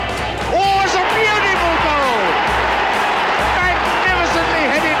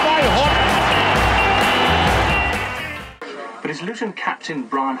Is Luton captain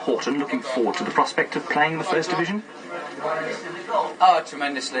Brian Horton looking forward to the prospect of playing in the First Division? Oh,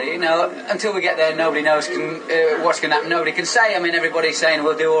 tremendously. You know, until we get there, nobody knows what's going to happen. Nobody can say. I mean, everybody's saying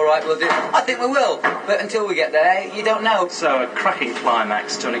we'll do all right, we'll do... I think we will. But until we get there, you don't know. So, a cracking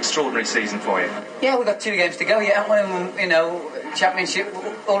climax to an extraordinary season for you. Yeah, we've got 2 games to go yet, haven't we? You know, Championship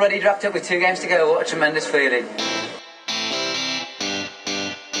already wrapped up with 2 games to go. What a tremendous feeling.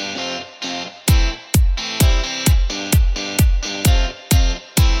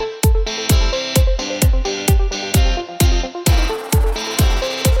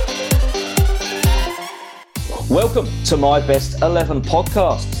 Welcome to My Best 11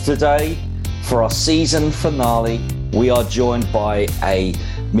 podcast. Today, for our season finale, we are joined by a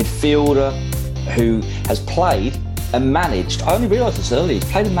midfielder who has played and managed. I only realised this earlier. He's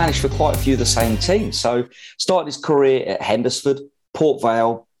played and managed for quite a few of the same teams. So, started his career at Hendersford, Port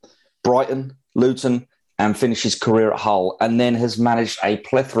Vale, Brighton, Luton, and finished his career at Hull, and then has managed a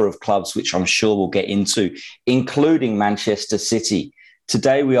plethora of clubs, which I'm sure we'll get into, including Manchester City.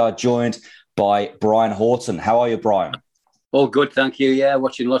 Today, we are joined by Brian Horton. How are you, Brian? All good, thank you. Yeah,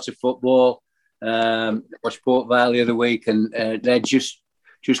 watching lots of football. Watched Port Vale the other week, and they just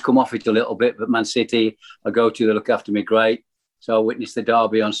come off it a little bit. But Man City, I go to, they look after me great. So I witnessed the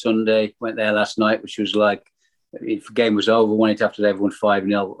derby on Sunday. Went there last night, which was like, if the game was over, won it after they've won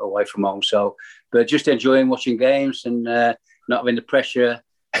 5-0 away from home. So, but just enjoying watching games and not having the pressure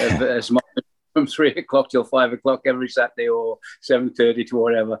of as much from 3 o'clock till 5 o'clock every Saturday or 7:30 to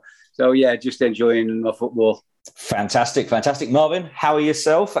whatever. So, yeah, just enjoying my football. Fantastic. Marvin, how are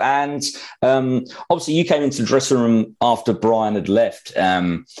yourself? And obviously you came into the dressing room after Brian had left.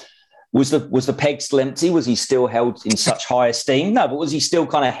 Was the peg still empty? Was he still held in such high esteem? No, but was he still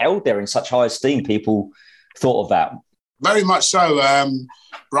kind of held there in such high esteem? People thought of that. Very much so.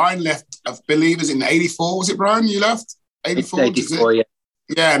 Brian left, I believe, it was in 84. Was it, Brian, you left? 84? 84, yeah.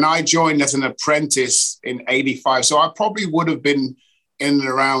 Yeah, and I joined as an apprentice in 85. So I probably would have been in and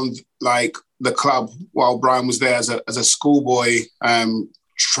around like the club while Brian was there as a schoolboy,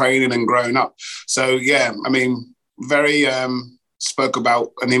 training and growing up. So yeah, I mean, very spoke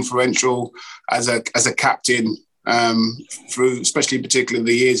about an influential as a captain through, especially particularly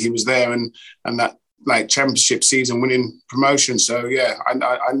the years he was there and that like championship season winning promotion. So yeah,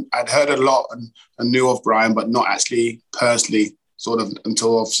 I'd heard a lot and knew of Brian, but not actually personally sort of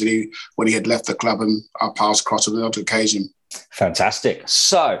until obviously when he had left the club and our paths crossed on another occasion. Fantastic.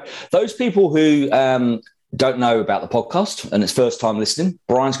 So those people who don't know about the podcast and it's first time listening,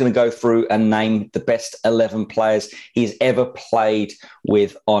 Brian's going to go through and name the best 11 players he's ever played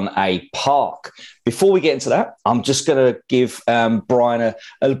with on a park. Before we get into that, I'm just going to give Brian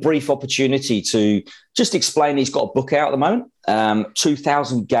a brief opportunity to just explain. He's got a book out at the moment,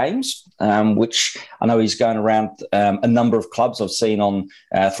 2,000 Games, which I know he's going around a number of clubs I've seen on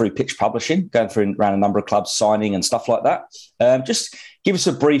through Pitch Publishing, going through around a number of clubs, signing and stuff like that. Just give us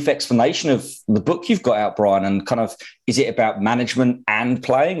a brief explanation of the book you've got out, Brian, and kind of, is it about management and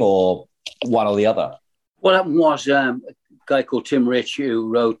playing or one or the other? What happened was a guy called Tim Rich, who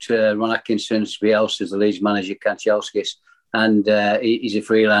wrote Ron Atkinson's Bielsa, the Leeds manager, Kanchelskis, and he's a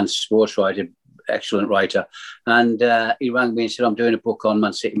freelance sports writer, excellent writer. And he rang me and said, I'm doing a book on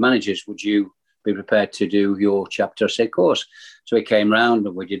Man City managers. Would you be prepared to do your chapter? I said, of course. So he came round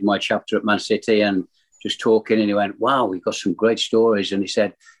and we did my chapter at Man City and just talking, and he went, wow, we've got some great stories. And he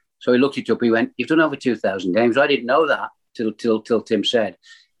said, so he looked it up, he went, you've done over 2,000 games. I didn't know that till Tim said.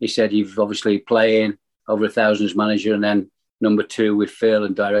 He said, you've obviously playing over 1,000 as manager, and then number 2 with Phil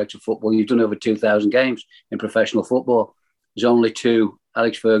and director of football. You've done over 2,000 games in professional football. There's only 2,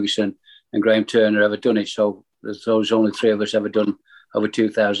 Alex Ferguson and Graham Turner, ever done it. So there's only 3 of us ever done over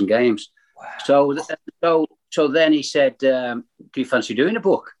 2,000 games. Wow. So then he said, do you fancy doing a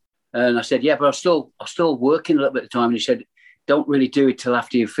book? And I said, yeah, but I'm still working a little bit at the time. And he said, don't really do it till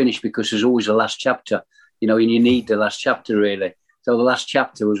after you finish, because there's always a last chapter, you know, and you need the last chapter really. So the last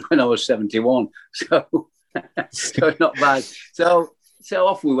chapter was when I was 71. So not bad. So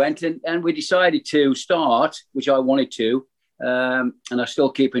off we went and we decided to start, which I wanted to. And I still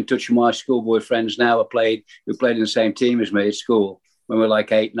keep in touch with my schoolboy friends now. who played in the same team as me at school when we were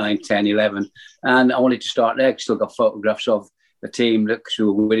like 8, 9, 10, 11. And I wanted to start there. Still got photographs of the team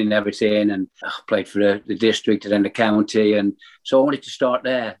who were winning everything, and I played for the district and then the county, and so I wanted to start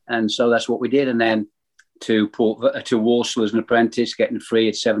there, and so that's what we did. And then to Walsall as an apprentice, getting free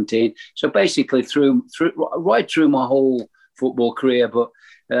at 17. So basically right through my whole football career. But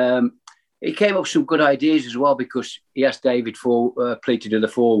he came up with some good ideas as well, because he asked David Pleat to do the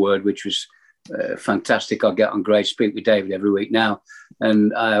foreword, which was fantastic. I get on great, speak with David every week now,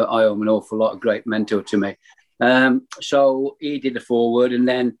 and I owe him an awful lot, a great mentor to me. So he did the forward, and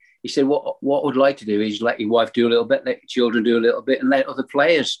then he said, what would like to do is let your wife do a little bit, let your children do a little bit, and let other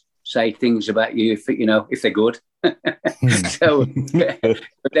players say things about you if they're good. So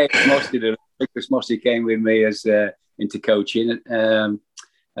but David Mossy did it, because Mossy came with me as into coaching.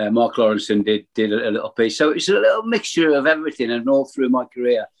 Mark Lawrenson did a little piece. So it's a little mixture of everything, and all through my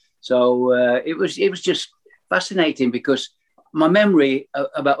career. So it was just fascinating, because my memory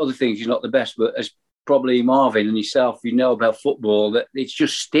about other things is not the best, but as probably Marvin and yourself, about football, that it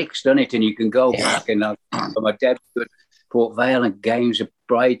just sticks, doesn't it? And you can go back, and my dad at Port Vale, and games at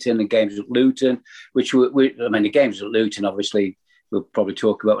Brighton, and games at Luton, the games at Luton, obviously, we'll probably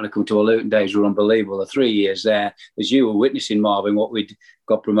talk about when I come to our Luton days, were unbelievable. The 3 years there, as you were witnessing, Marvin, what we'd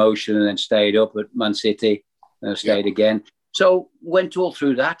got promotion and then stayed up at Man City, stayed again. So went all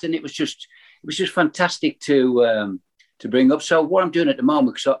through that, and it was just fantastic to bring up. So what I'm doing at the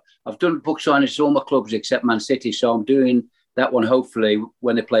moment, because I've done book signings to all my clubs except Man City, so I'm doing that one hopefully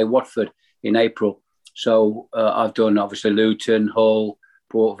when they play Watford in April. So I've done obviously Luton, Hull,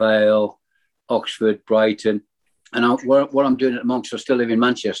 Port Vale, Oxford, Brighton. And what I'm doing at the moment, so I still live in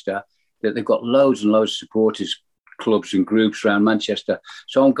Manchester, that they've got loads and loads of supporters clubs and groups around Manchester.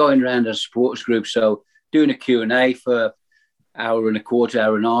 So I'm going around as a supporters group, so doing a Q&A for hour and a quarter,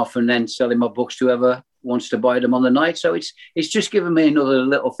 hour and a half, and then selling my books to whoever wants to buy them on the night. So it's just given me another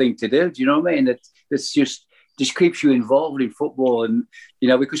little thing to do. Do you know what I mean? That's just keeps you involved in football, and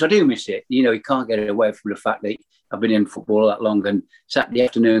because I do miss it. You can't get away from the fact that I've been in football that long, and Saturday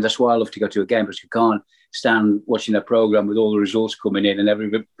afternoon, that's why I love to go to a game, because you can't stand watching a programme with all the results coming in, and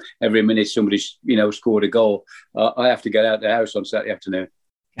every minute somebody's scored a goal. I have to get out of the house on Saturday afternoon.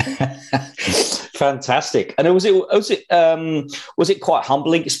 Fantastic. And was it quite a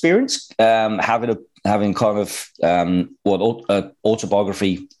humbling experience having kind of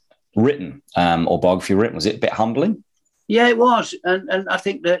autobiography written or biography written? Was it a bit humbling? Yeah, it was, and I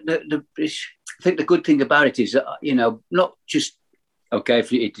think that the good thing about it is that, not just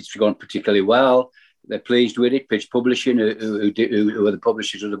if it's gone particularly well, they're pleased with it. Pitch Publishing, who are the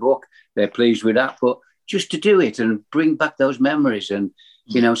publishers of the book, they're pleased with that. But just to do it and bring back those memories, and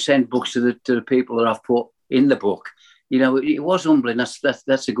send books to the people that I've put in the book, it was humbling.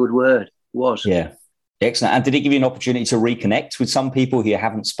 That's a good word. It was. Yeah. Excellent. And did it give you an opportunity to reconnect with some people who you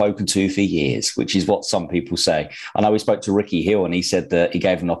haven't spoken to for years, which is what some people say? I know we spoke to Ricky Hill, and he said that he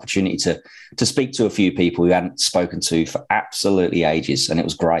gave an opportunity to speak to a few people who hadn't spoken to for absolutely ages, and it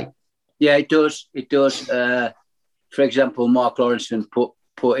was great. Yeah, it does. It does. For example, Mark Lawrenson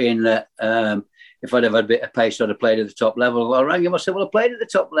put in that if I'd have had a bit of pace, I'd have played at the top level. I rang him. I said, "Well, I played at the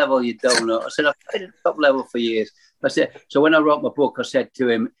top level, you donut." I said, "I've played at the top level for years." I said, so when I wrote my book, I said to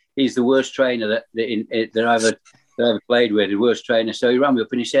him, he's the worst trainer that I ever played with, the worst trainer. So he rang me up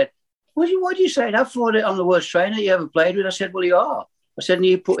and he said, What do you say? I thought I'm the worst trainer you ever played with. I said, well, you are. I said, and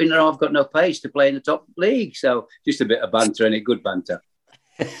you put in there, I've got no pace to play in the top league. So just a bit of banter, and good banter.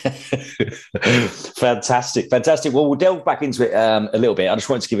 Fantastic. Well, we'll delve back into it a little bit. I just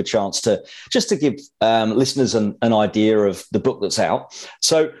wanted to give a chance to give listeners an idea of the book that's out.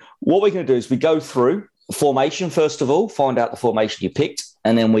 So what we're going to do is we go through formation, first of all, find out the formation you picked,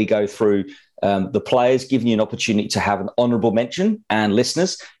 and then we go through the players, giving you an opportunity to have an honourable mention. And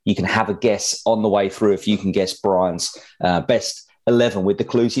listeners, you can have a guess on the way through if you can guess Brian's best 11 with the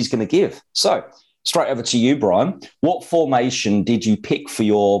clues he's going to give. So straight over to you, Brian. What formation did you pick for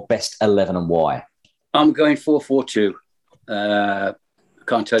your best 11 and why? I'm going 4-4-2. I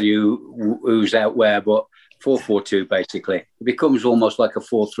can't tell you who's out where, but 4-4-2 basically. It becomes almost like a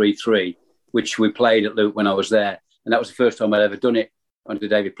 4-3-3, which we played at Luke when I was there. And that was the first time I'd ever done it under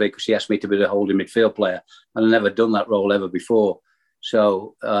David Pleat, because he asked me to be the holding midfield player. And I'd never done that role ever before.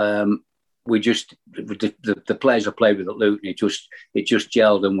 So we just, the players I played with at Luton, it just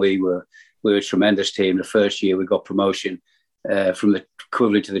gelled, and we were a tremendous team. The first year we got promotion from the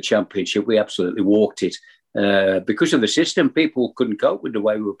equivalent to the Championship. We absolutely walked it. Because of the system, people couldn't cope with the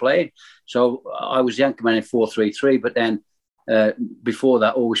way we were playing. So I was the anchorman in 4-3-3, but then before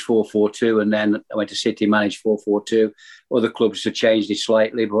that, always 4-4-2, and then I went to City, managed 4-4-2. Other clubs have changed it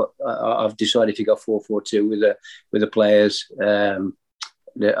slightly, but I've decided to go 4-4-2 with the players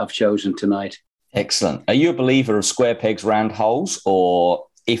that I've chosen tonight. Excellent. Are you a believer of square pegs, round holes, or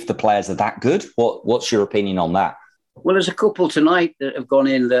if the players are that good? What's your opinion on that? Well, there's a couple tonight that have gone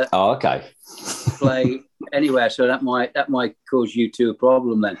in that play anywhere, so that might cause you two a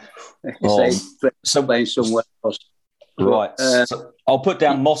problem then. So playing somewhere else. Right. So I'll put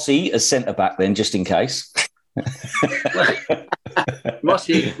down Mossy as centre-back then, just in case.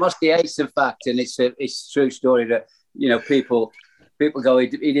 Mossy hates the fact, and it's a true story that, people go, he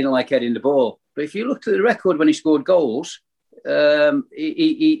didn't like heading the ball. But if you looked at the record when he scored goals,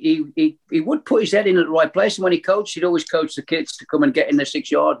 he would put his head in at the right place. And when he coached, he'd always coach the kids to come and get in the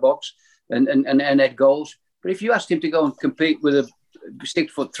 6-yard box and head goals. But if you asked him to go and compete with a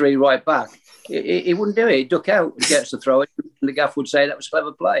 6'3" right back, he wouldn't do it. He'd duck out and get us to throw it. And the gaff would say that was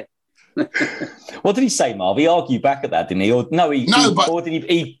clever play. What did he say, Marv? He argued back at that, didn't he? Or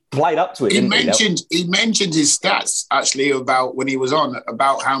he played up to it. He mentioned his stats actually about when he was on,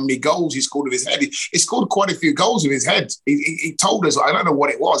 about how many goals he scored with his head. He scored quite a few goals with his head. He told us, I don't know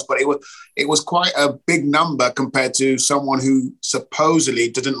what it was, but it was quite a big number compared to someone who supposedly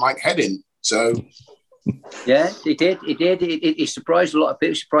didn't like heading. So. Yeah, he did. He surprised a lot of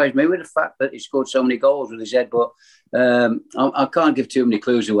people. Surprised me with the fact that he scored so many goals with his head. But I can't give too many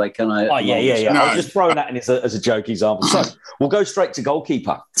clues away, can I? Oh, yeah. No. I was just throwing that in as a joke example. So we'll go straight to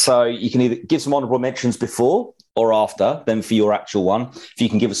goalkeeper. So you can either give some honourable mentions before or after, then for your actual one. If you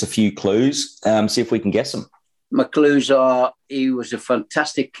can give us a few clues, see if we can guess them. My clues are he was a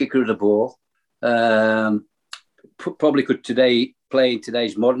fantastic kicker of the ball. Probably could play in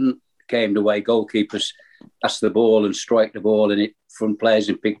today's modern game the way goalkeepers pass the ball and strike the ball and hit front players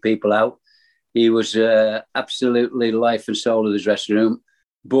and pick people out. He was absolutely life and soul of the dressing room.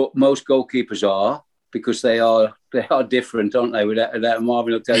 But most goalkeepers are, because they are different, aren't they? Without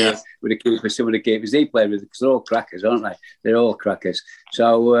Marvin will tell you with the keepers, some of the keepers he played with, because they're all crackers, aren't they? They're all crackers.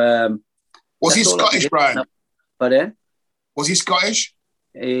 So was he Scottish, Brian? Pardon? Was he Scottish?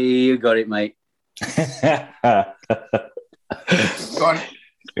 You got it, mate. Go on.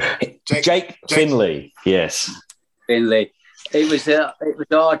 Jake Finlay, yes. Finlay. It was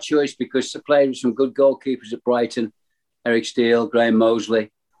our choice because I played with some good goalkeepers at Brighton. Eric Steele, Graham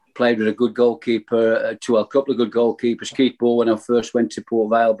Mosley. Played with a good goalkeeper, a couple of good goalkeepers. Keith Ball when I first went to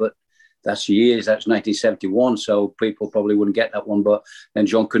Port Vale, but that's 1971, so people probably wouldn't get that one. But then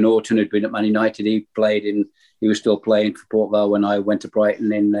John Connaughton, who'd been at Man United, he was still playing for Port Vale when I went to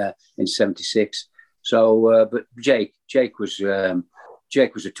Brighton in 76. So, but Jake was a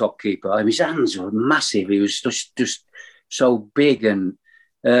top keeper. I mean, his hands were massive. He was just so big and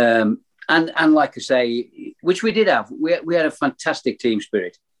like I say, which we did have. We had a fantastic team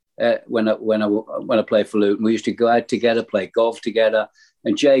spirit when I played for Luton. We used to go out together, play golf together,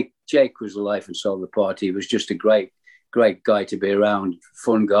 and Jake was the life and soul of the party. He was just a great guy to be around,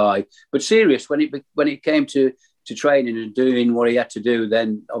 fun guy, but serious when it came to training and doing what he had to do.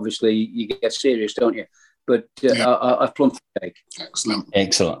 Then obviously you get serious, don't you? But I've plumped Jake.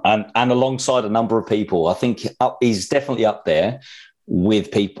 Excellent. And alongside a number of people, I think he's definitely up there with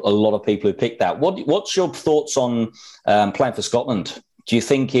a lot of people who picked that. What's your thoughts on playing for Scotland? Do you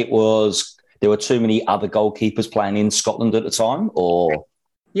think there were too many other goalkeepers playing in Scotland at the time, or?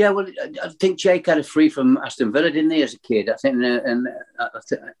 Yeah, well, I think Jake had a free from Aston Villa, didn't he, as a kid? I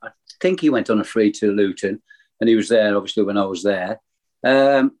think he went on a free to Luton, and he was there obviously when I was there.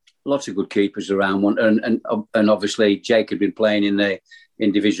 Lots of good keepers around, and obviously Jake had been playing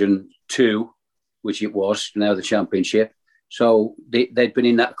in Division 2, which it was now the Championship. So they'd been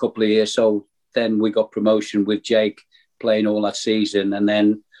in that a couple of years. So then we got promotion with Jake playing all that season, and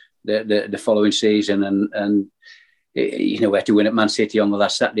then the following season, and we had to win at Man City on the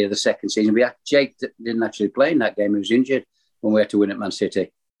last Saturday of the second season. Jake didn't actually play in that game; he was injured when we had to win at Man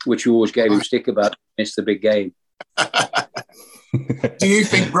City, which we always gave him stick about. It's the big game. Do you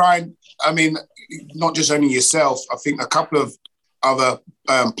think, Brian, I mean, not just only yourself, I think a couple of other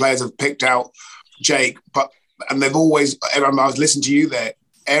players have picked out Jake, and they've always, and I was listening to you there,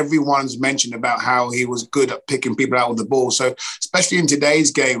 everyone's mentioned about how he was good at picking people out of the ball. So especially in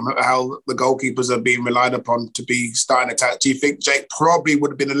today's game, how the goalkeepers are being relied upon to be starting attack, do you think Jake probably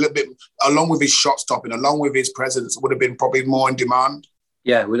would have been a little bit, along with his shot stopping, along with his presence, would have been probably more in demand?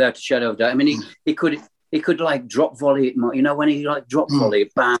 Yeah, without a shadow of doubt. I mean, he could like drop volley it, when he like drop volley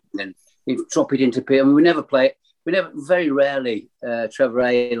it, bang, and he'd drop it into people. I mean, very rarely Trevor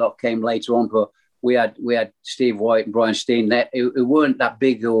Aylock came later on, but we had Steve White and Brian Steen. It weren't that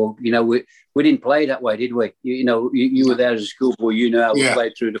big, or we didn't play that way, did we? You were there as a schoolboy. You know how we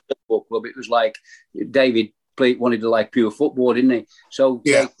played through the football club. It was like David Pleat wanted to like pure football, didn't he? So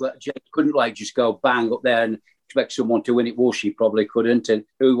Jake couldn't like just go bang up there and expect someone to win it. Walshy probably couldn't, and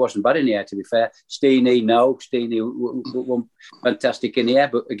who wasn't bad in the air, to be fair. Steenie won fantastic in the air,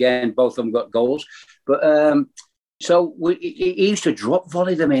 but again, both of them got goals. But he used to drop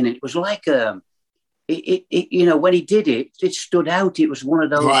volley them in. It was like when he did it, it stood out. It was one of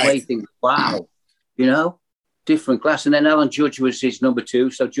those way things. Wow, different class. And then Alan Judge was his number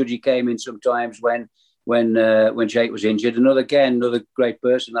 2. So Judgey came in sometimes when Jake was injured. Another great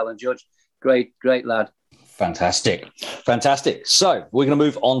person, Alan Judge, great lad. Fantastic. So we're going to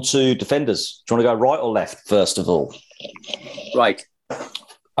move on to defenders. Do you want to go right or left first of all? Right.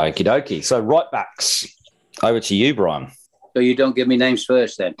 Okie dokie. So right backs. Over to you, Brian. So you don't give me names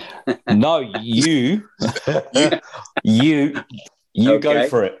first then? No, you Okay. go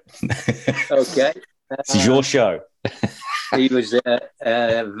for it. Okay. This is your show. He was a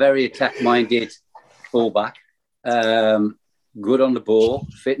very attack-minded fullback, good on the ball,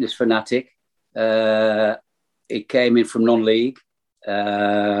 fitness fanatic. He came in from non-league,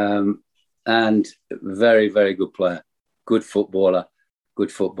 and very, very good player, good footballer.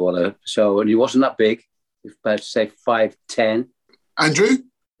 So, and he wasn't that big. He was about, say, 5'10". Andrew?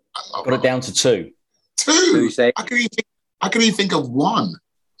 Got it down to 2. Two? you say? I can even think of one.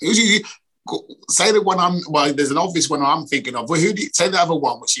 Say the one there's an obvious one I'm thinking of. Well, say the other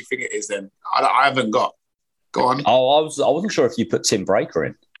one, which you think it is then? I haven't got. Go on. Oh, I wasn't sure if you put Tim Breaker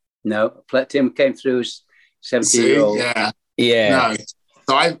in. No, Tim came through as 70-year-old. Yeah. No.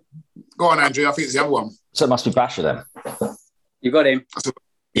 So go on, Andrew. I think it's the other one. So it must be Basher then. You got him?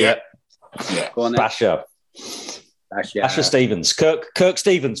 Yeah. Go on then. Basher Stevens. Kirk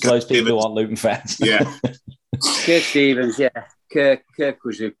Stevens, for those people who aren't Luton fans. Yeah. Kirk Stevens, yeah. Kirk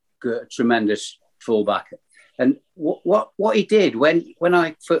was a tremendous fullback. And what he did when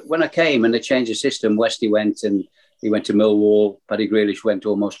I came and they changed the system, Westy went and he went to Millwall, Paddy Grealish went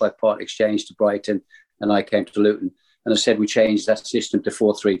almost like part exchange to Brighton, and I came to Luton. And I said we changed that system to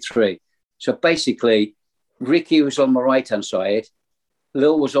 4-3-3. So basically, Ricky was on my right-hand side,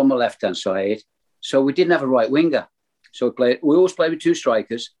 Lil was on my left-hand side. So we didn't have a right winger. So we always played with 2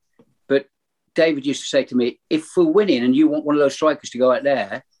 strikers. But David used to say to me, if we're winning and you want one of those strikers to go out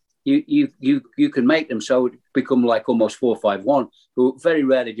there, you can make them so it become like almost 4-5-1. But very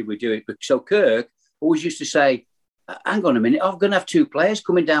rarely did we do it. But so Kirk always used to say, hang on a minute, I'm going to have 2 players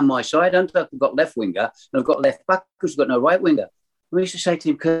coming down my side. I've got left winger and I've got left back because I've got no right winger. We used to say to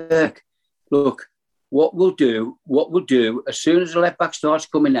him, Kirk, look, what we'll do, as soon as the left back starts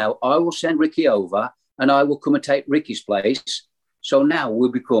coming out, I will send Ricky over and I will come and take Ricky's place. So now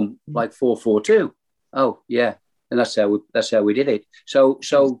we'll become like 4-4-2. Oh, yeah. And that's how we did it. So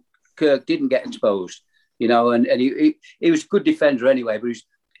Kirk didn't get exposed, and he was a good defender anyway, but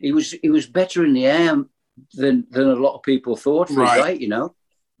he was better in the air than a lot of people thought for his height,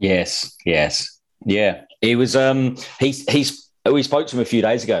 Yes. Yeah. He was we spoke to him a few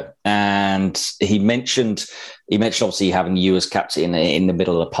days ago and he mentioned obviously having you as captain in the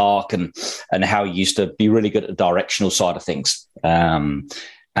middle of the park and how he used to be really good at the directional side of things. And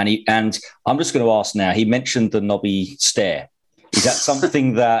I'm just going to ask now, he mentioned the knobby stare. Is that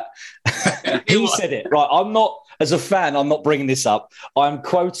something that he said it? Right. I'm not, as a fan, I'm not bringing this up. I'm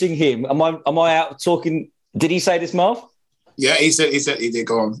quoting him. Am I out talking? Did he say this, Marv? Yeah, he did.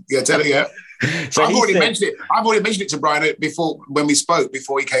 Go on. Yeah, tell it, yeah. So I've already mentioned it to Brian before when we spoke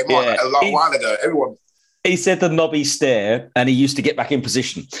before he came on a while ago. Everyone. He said the knobby stare, and he used to get back in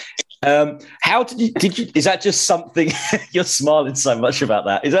position. How did you? Is that just something? You're smiling so much about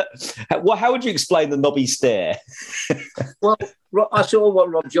that. Is that? How would you explain the knobby stare? Well, I saw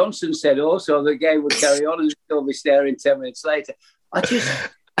what Rob Johnson said. Also, the game would carry on, and he'll be staring 10 minutes later. It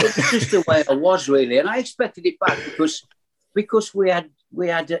was just the way I was really, and I expected it back because we had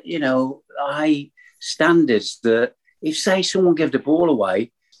high standards that if say someone gave the ball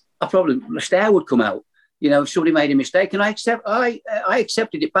away, the stare would come out. If somebody made a mistake, and I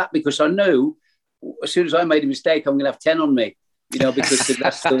accepted it back because I knew as soon as I made a mistake, I'm going to have 10 on me. Because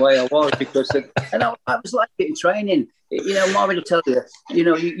that's the way I was. And I was like it in training. Marvin will tell you.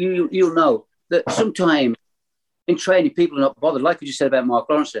 You'll know that sometimes in training people are not bothered. Like you just said about Mark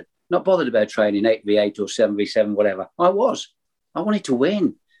Lawrenson, not bothered about training 8v8 or 7v7, whatever. I wanted to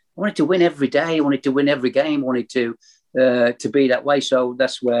win. I wanted to win every day. I wanted to win every game. I wanted to be that way. So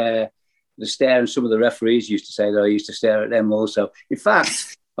that's where the stare, and some of the referees used to say that I used to stare at them also. In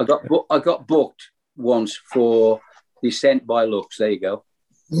fact, I got booked once for dissent by looks. There you go.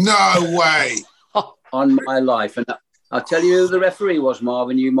 No way. On my life. And I'll tell you who the referee was,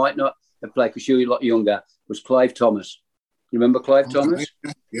 Marvin. You might not have played because you're a lot younger. It was Clive Thomas. You remember Clive Thomas?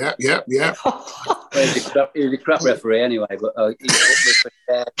 Yeah. He was a crap referee anyway, but he put me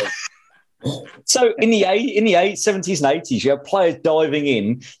for. So in the 70s and 80s, you have players diving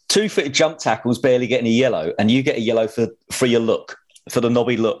in, 2-foot jump tackles, barely getting a yellow, and you get a yellow for your look, for the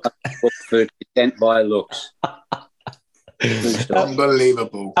knobby look. For dissent by looks.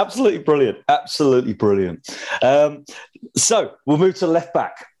 Unbelievable. Absolutely brilliant. So we'll move to left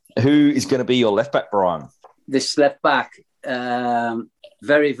back. Who is going to be your left back, Brian? This left back,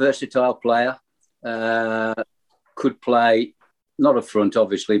 very versatile player. Could play, not up front,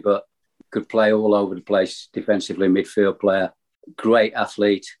 obviously, but could play all over the place, defensively, midfield player, great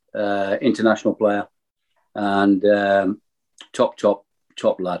athlete, international player, and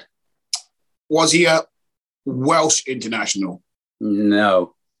top lad. Was he a Welsh international?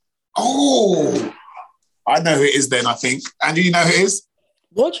 No. Oh, I know who it is then, I think. And do you know who it is?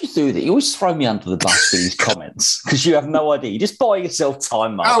 Why'd you do that? You always throw me under the bus with these comments because you have no idea. You just buy yourself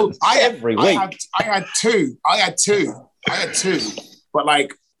time, Martin. Every week. I had two. But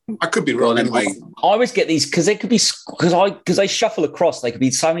like, I could be wrong anyway. I always get these because they could be because they shuffle across. They could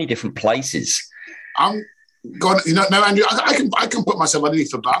be so many different places. I'm going. No, Andrew. I can put myself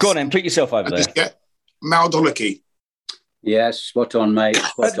underneath the bus. Go on, then. Put yourself over there. Yeah, Mal Dollicky. Yes, spot on, mate.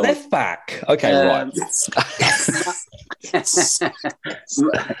 Spot on. Left back. Okay, right.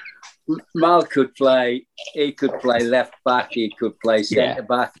 Mal could play. He could play left back. He could play centre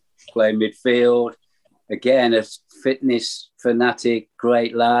back. Play midfield. Again, a fitness fanatic,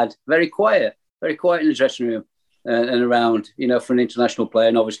 great lad. Very quiet in the dressing room and around. You know, for an international player,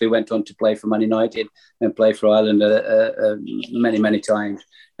 and obviously went on to play for Man United and play for Ireland many times.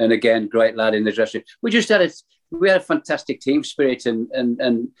 And again, great lad in the dressing room. We had a fantastic team spirit,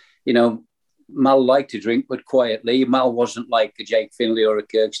 and you know, Mal liked to drink, but quietly. Mal wasn't like a Jake Finlay or a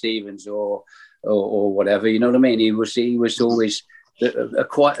Kirk Stevens or whatever. You know what I mean? He was always a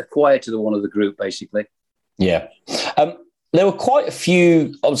quieter one of the group, basically. Yeah, there were quite a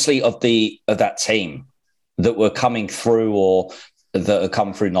few, obviously, of that team that were coming through or that have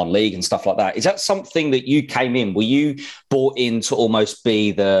come through non-league and stuff like that. Is that something that you came in? Were you brought in to almost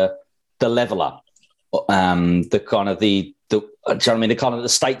be the leveler? The kind of the do you know what I mean? The kind of the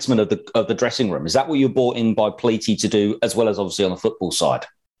statesman of the dressing room. Is that what you were brought in by Pleaty to do, as well as obviously on the football side?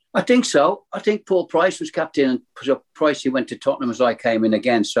 I think so. I think Paul Price was captain, and Pricey went to Tottenham as I came in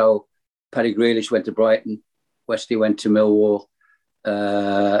again. So Paddy Grealish went to Brighton, Westy went to Millwall,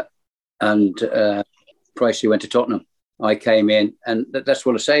 and Pricey went to Tottenham. I came in, and that's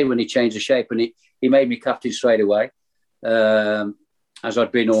what I say when he changed the shape, and he made me captain straight away, as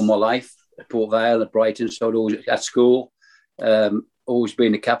I'd been all my life. At Port Vale, at Brighton, so I'd always at school, always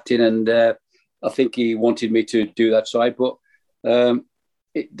been the captain, and I think he wanted me to do that side. But the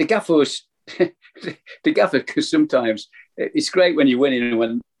gaffer was the gaffer, because sometimes it's great when you're winning, and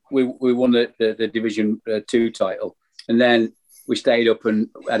when we won the Division 2 title, and then we stayed up and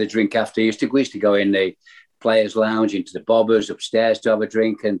had a drink after. We used to go in the players' lounge, into the bobbers upstairs to have a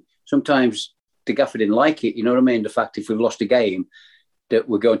drink, and sometimes the gaffer didn't like it. You know what I mean? The fact if we've lost a game, that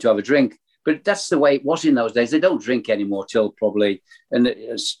we're going to have a drink. But that's the way it was in those days. They don't drink anymore till probably, but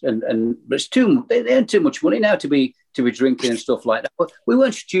it's they earn too much money now to be drinking and stuff like that. But we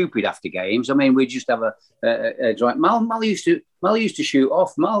weren't stupid after games. I mean, we just have a drink. Mal used to shoot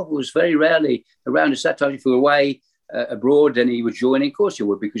off. Mal was very rarely around us that time. If we were away abroad, then he would join in. Of course he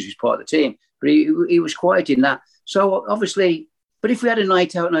would, because he's part of the team. But he was quiet in that. So obviously, but if we had a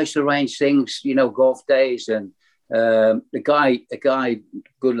night out and I used to arrange things, you know, golf days and. A guy,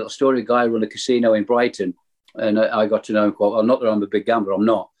 good little story. A guy run a casino in Brighton, and I got to know him quite well. Not that I'm a big gambler, I'm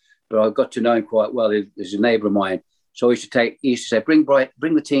not, but I got to know him quite well. He's a neighbour of mine, so he used to say, bring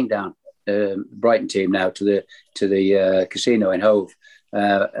the team down, Brighton team now to the casino in Hove.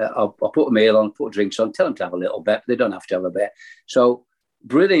 I'll put a meal on, put drinks on, tell them to have a little bet, but they don't have to have a bet. So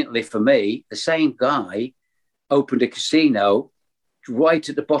brilliantly for me, the same guy opened a casino right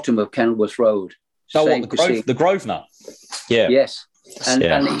at the bottom of Kenilworth Road. Oh, what, the Grosvenor? Yeah. Yes.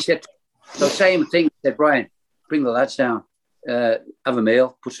 And he said, so same thing. He said, Brian, bring the lads down, have a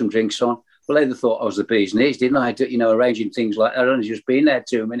meal, put some drinks on. Well, they thought I was the bee's knees, didn't I? You know, arranging things like that. I'd only just been there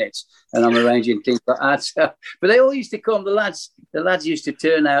 2 minutes and I'm arranging things like that. So, but they all used to come, the lads used to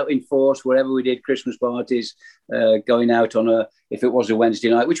turn out in force wherever we did Christmas parties, going out on if it was a Wednesday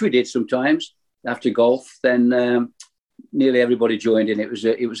night, which we did sometimes after golf, then nearly everybody joined in. It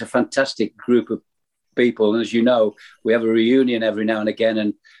was a fantastic group of people, and as you know, we have a reunion every now and again,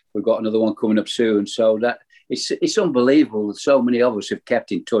 and we've got another one coming up soon. So that it's unbelievable that so many of us have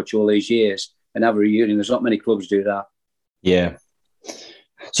kept in touch all these years and have a reunion. There's not many clubs do that. Yeah.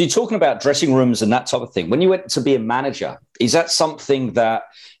 So you're talking about dressing rooms and that type of thing. When you went to be a manager, is that something that,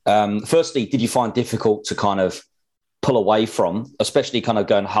 firstly, did you find difficult to kind of pull away from, especially kind of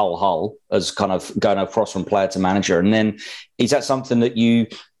going hull as kind of going across from player to manager? And then is that something that you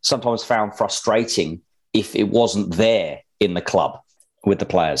sometimes found frustrating if it wasn't there in the club with the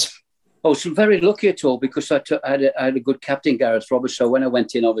players? Oh, so very lucky at all, because I had a good captain, Gareth Roberts. So when I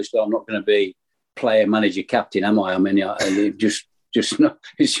went in, obviously I'm not going to be player, manager, captain, am I? I mean, it's just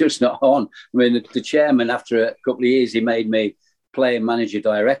not on. I mean, the chairman, after a couple of years, he made me player, manager,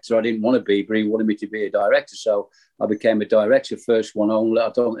 director. I didn't want to be, but he wanted me to be a director. So I became a director, first one only. I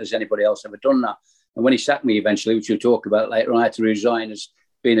don't think there's anybody else ever done that. And when he sacked me eventually, which we'll talk about later on, I had to resign as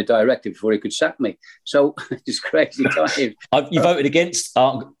being a director before he could sack me. So it's crazy time. You voted against?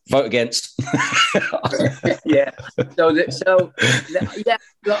 Vote against. Yeah. So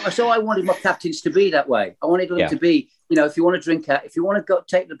I wanted my captains to be that way. I wanted them to be, if you want to drink out, if you want to go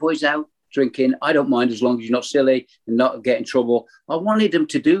take the boys out drinking, I don't mind as long as you're not silly and not get in trouble. I wanted them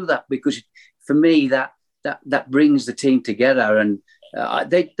to do that because for me, that brings the team together. And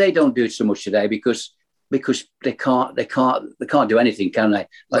they don't do it so much today because they can't do anything, can they?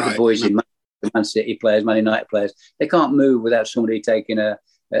 Like the boys in Man City players, Man United players, they can't move without somebody taking a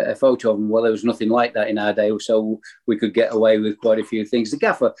photo of them. Well, there was nothing like that in our day, so we could get away with quite a few things. The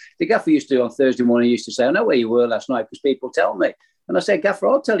gaffer used to, on Thursday morning, used to say, I know where you were last night because people tell me. And I said, Gaffer,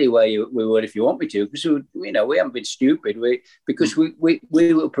 I'll tell you where we were if you want me to, because we haven't been stupid. We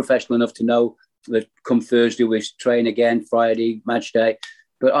were professional enough to know that come Thursday we train again, Friday match day.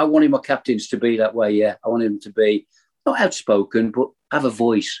 But I wanted my captains to be that way. Yeah, I wanted them to be not outspoken, but have a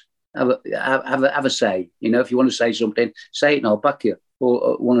voice, have a say. If you want to say something, say it, and I'll back you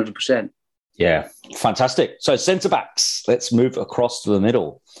 100%. Yeah, fantastic. So centre backs, let's move across to the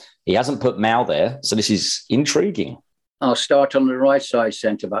middle. He hasn't put Mal there, so this is intriguing. I'll start on the right side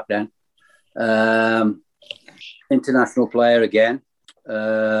centre back then. International player again.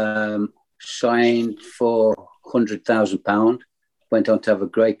 Signed for £100,000. Went on to have a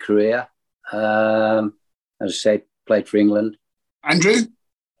great career. As I said, played for England. Andrew?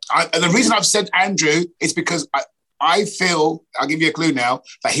 The reason I've said Andrew is because I feel, I'll give you a clue now,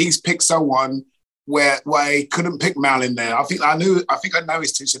 that he's picked someone where he couldn't pick Mal in there. I think I know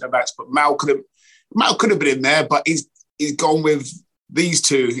his two centre backs, but Mal could have been in there, but he's gone with these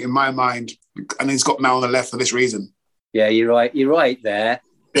two in my mind, and he's got Mal on the left for this reason. Yeah, you're right. You're right there.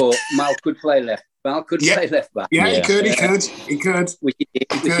 But Mal could play left. Mal could play left back. Yeah, he could. Which he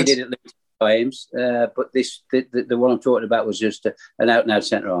did at least times. But the one I'm talking about was just an out-and-out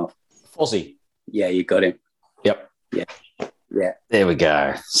centre half. Fozzie. Yeah, you got him. Yep. Yeah. There we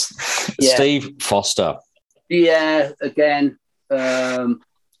go. Yeah. Steve Foster. Yeah, again.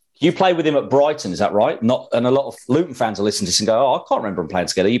 You play with him at Brighton, is that right? And a lot of Luton fans are listening to this and go, I can't remember them playing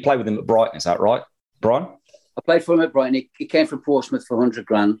together. You play with him at Brighton, is that right, Brian? I played for him at Brighton. He came from Portsmouth for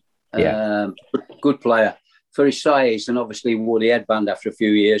 $100,000. Yeah. Good player. For his size, and obviously wore the headband after a few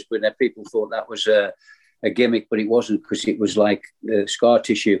years, but people thought that was a gimmick, but it wasn't, because it was like scar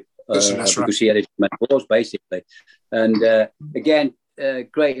tissue. Because he had a balls, basically. And again,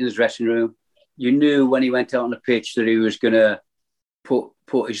 great in his dressing room. You knew when he went out on the pitch that he was going to put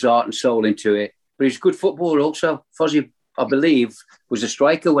his heart and soul into it. But he's a good footballer also. Fozzie, I believe, was a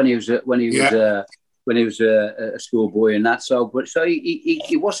striker when he was a schoolboy and that. So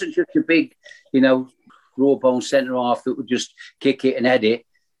he wasn't just a big, raw bone centre half that would just kick it and head it,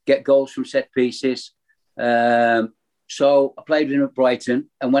 get goals from set pieces. So I played with him at Brighton,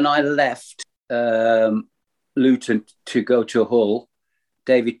 and when I left Luton to go to Hull,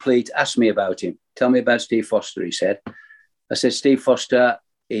 David Pleat asked me about him. Tell me about Steve Foster, he said. I said, Steve Foster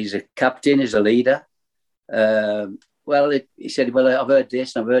is a captain, is a leader. He said, well, I've heard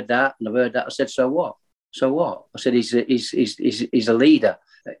this and I've heard that and I've heard that. I said, so what? I said, he's a leader.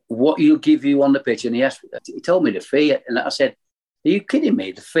 What he'll give you on the pitch? And he told me the fee, and I said, are you kidding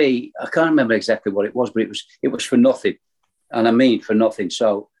me? The fee, I can't remember exactly what it was, but it was for nothing. And I mean for nothing.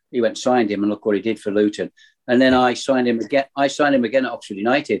 So he went and signed him, and look what he did for Luton. And then I signed him again. I signed him again at Oxford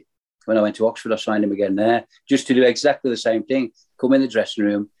United. When I went to Oxford, I signed him again there, just to do exactly the same thing. Come in the dressing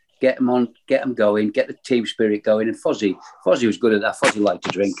room, get him on, get him going, get the team spirit going. And Fozzie was good at that. Fozzie liked to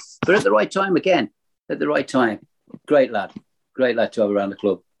drink. But at the right time again, great lad to have around the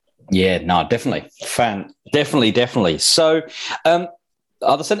club. Yeah, no, definitely. Definitely. So,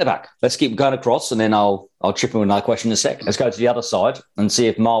 other centre back. Let's keep going across, and then I'll chip in with another question in a sec. Let's go to the other side and see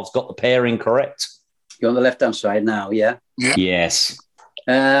if Marv's got the pairing correct. You're on the left-hand side now, yeah? Yes.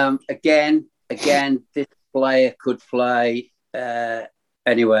 Again, this player could play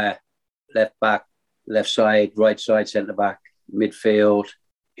anywhere. Left back, left side, right side, centre back, midfield,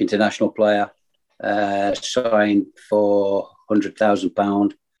 international player. Signed for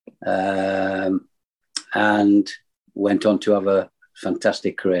 £100,000 and went on to have a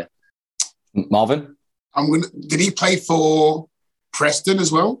fantastic career. Marvin? Did he play for Preston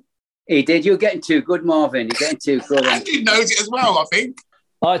as well? He did. You're getting too good, Marvin. You're getting too good. I did know it as well, I think.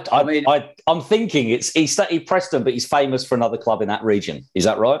 I'm thinking he Preston, but he's famous for another club in that region. Is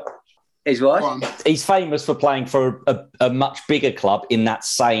that right? He's what? He's famous for playing for a much bigger club in that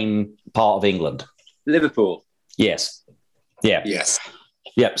same part of England. Liverpool. Yes. Yeah. Yes.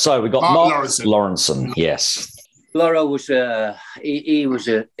 Yeah. So we got Mark Lawrenson. Yes. Loro was he was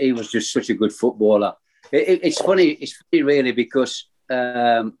just such a good footballer. It's funny really because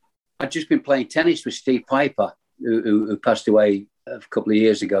I'd just been playing tennis with Steve Piper, who passed away a couple of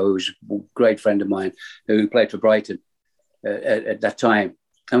years ago. Who was a great friend of mine who played for Brighton at that time,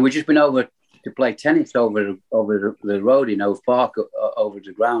 and we'd just been over to play tennis over the road in Hove Park, over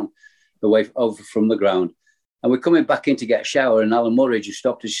the ground, over from the ground. And we're coming back in to get a shower, and Alan Murray just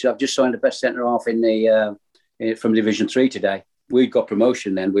stopped us. I've just signed the best centre half from Division 3 today. We'd got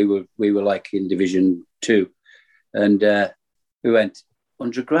promotion then. We were like in Division 2, and we went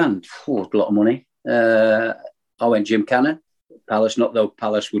 100 grand. Oh, a lot of money. I went Jim Cannon, Palace. Not though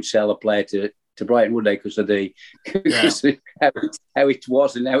Palace would sell a player to Brighton, would they? Because of how it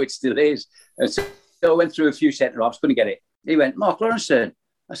was and how it still is. And so I went through a few centre halves, couldn't get it. He went, Mark Lawrenson.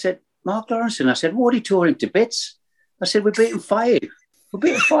 I said, Mark Lawrenson. I said, what, he tore him to bits? I said, we beat him 5. We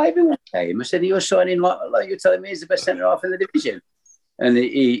beat him 5 in one game. I said, you're signing like you're telling me he's the best centre half in the division. And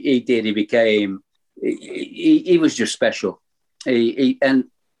he did. He became. He was just special. He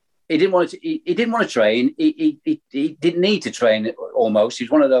didn't want to. He didn't want to train. He didn't need to train almost. He's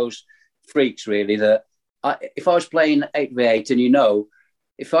one of those freaks really that if I was playing 8v8 and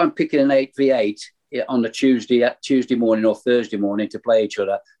if I'm picking an 8v8 on a Tuesday morning or Thursday morning to play each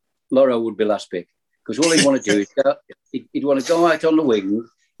other, Loro would be last pick because all he'd want to do is he'd want to go out on the wing and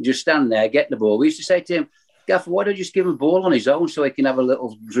just stand there, get the ball. We used to say to him, Gaffer, why don't you just give him a ball on his own so he can have a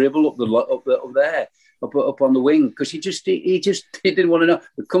little dribble up on the wing? Because he didn't want to know.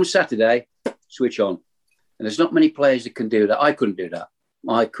 But come Saturday, switch on. And there's not many players that can do that. I couldn't do that.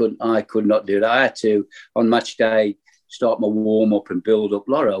 I could not do that. I had to, on match day, start my warm-up and build up.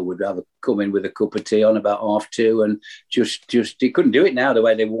 Loro would come in with a cup of tea on about 2:30 and just he couldn't do it now the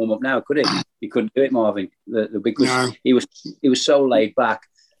way they warm up now, could he? He couldn't do it, Marvin, because no. He was so laid back.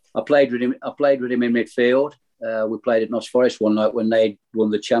 I played with him in midfield. We played at Notts Forest one night when they won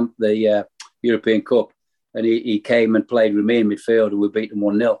the European Cup, and he came and played with me in midfield, and we beat them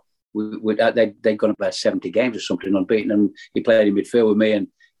 1-0. They'd gone about 70 games or something unbeaten, and he played in midfield with me. And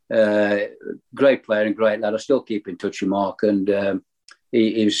great player and great lad. I still keep in touch with Mark, and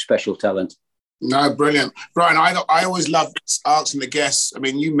he was special talent. No, brilliant, Brian. I always love asking the guests. I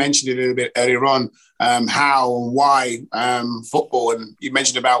mean, you mentioned it a little bit earlier on, how and why football, and you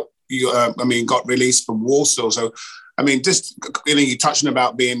mentioned about you. Got released from Walsall. So, I mean, just you touching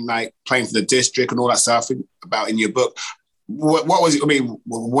about being like playing for the district and all that stuff about in your book. What was it? I mean,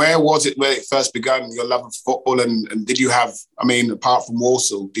 where was it where it first began? Your love of football, and did you have? I mean, apart from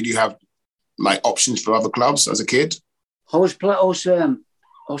Walsall, did you have like options for other clubs as a kid? I was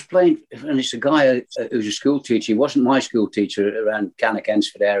playing, and it's a guy who's a school teacher. He wasn't my school teacher around Cannock,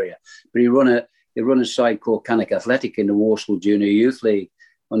 Ensford area, but he run a side called Cannock Athletic in the Walsall Junior Youth League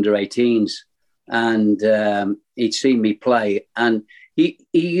under 18s, and he'd seen me play, and he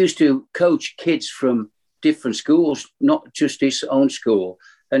used to coach kids from different schools, not just his own school.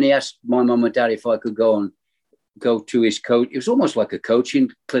 And he asked my mum and dad if I could go to his coach. It was almost like a coaching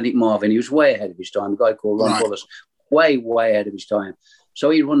clinic, Marvin. He was way ahead of his time. A guy called Ron Bullis, way ahead of his time.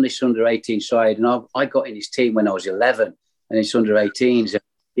 So he run this under 18 side, and I got in his team when I was 11, and it's under 18s.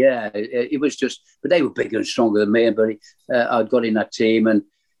 Yeah, it was just, but they were bigger and stronger than me. But I got in that team, and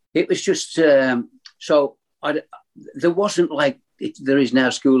it was just there wasn't like there is now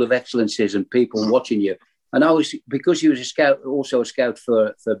School of Excellences and people watching you. And I was, because he was also a scout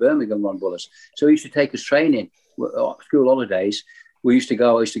for Birmingham, Ron Bullis. So he used to take us training, school holidays. I used to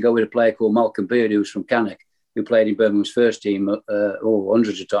go with a player called Malcolm Beard, who was from Cannock, who played in Birmingham's first team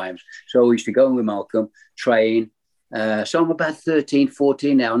hundreds of times. So we used to go with Malcolm, train. So I'm about 13,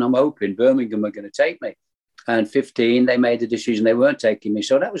 14 now, and I'm hoping Birmingham are going to take me. And 15, they made the decision they weren't taking me.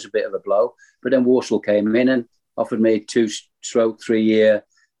 So that was a bit of a blow. But then Walsall came in and offered me a 2-3-year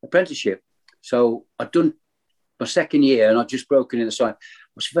apprenticeship. So I'd done my second year, and I'd just broken in the side.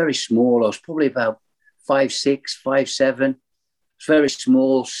 I was very small. I was probably about 5'6", 5'7". It's very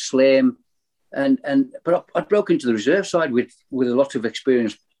small, slim, but I'd broken into the reserve side with a lot of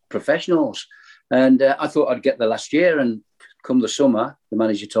experienced professionals, and I thought I'd get there last year. And come the summer, the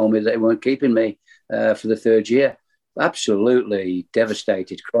manager told me that they weren't keeping me for the third year. Absolutely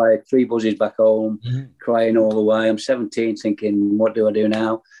devastated. Cried 3 buses back home, crying all the way. I'm 17, thinking, what do I do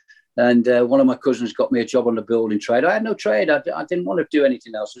now? And one of my cousins got me a job on the building trade. I had no trade. I didn't want to do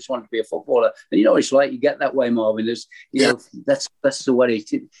anything else. I just wanted to be a footballer. And you know what it's like. You get that way, Marvin. There's, you know, that's the way.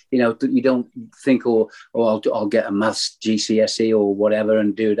 You don't think, I'll get a maths GCSE or whatever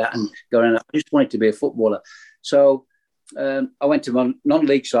and do that and go around. I just wanted to be a footballer. So I went to my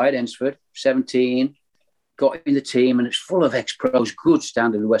non-league side, Ensford, 17, got in the team, and it's full of ex-pros, good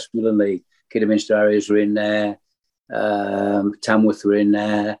standard in the West Midland League. Kidderminster areas were in there. Tamworth were in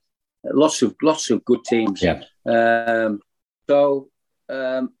there. Lots of good teams. Yeah.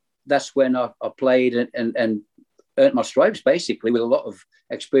 That's when I played and earned my stripes, basically, with a lot of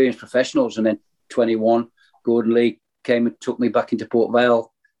experienced professionals. And then 21, Gordon Lee came and took me back into Port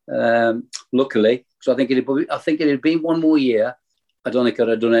Vale. Luckily, so I think it had been one more year. I don't think I'd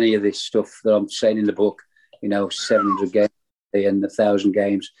have done any of this stuff that I'm saying in the book. 700 games and 1,000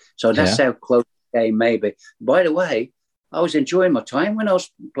 games. So that's how close the game may be. By the way, I was enjoying my time when I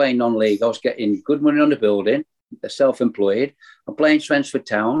was playing non-league. I was getting good money on the building, self-employed. I'm playing Swensford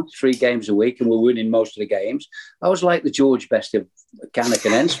Town 3 games a week, and we're winning most of the games. I was like the George Best of Cannock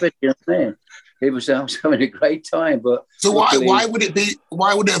and Ensford. You know what I mean? I was having a great time. But so why would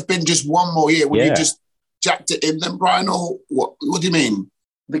it have been just one more year? Would you just jacked it in then, Brian, or what do you mean?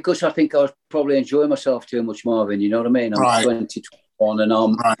 Because I think I was probably enjoying myself too much, Marvin. You know what I mean? I'm 20, 21, and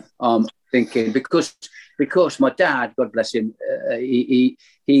I'm thinking because my dad, God bless him, he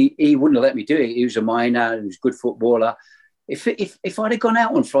wouldn't have let me do it. He was a miner. He was a good footballer. If I'd have gone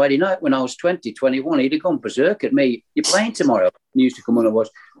out on Friday night when I was 20, 21, he'd have gone berserk at me. You're playing tomorrow. He used to come on and watch.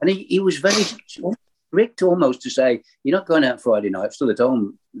 And he was very strict almost to say, you're not going out Friday night. I'm still at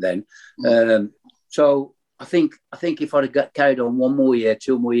home then. So I think if I'd have got carried on one more year,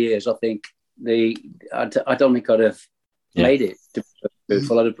 2 more years, I think I don't think I'd have made it. I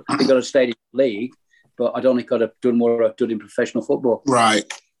think I'd have stayed in the league, but I don't think I'd have done what I've done in professional football. Right.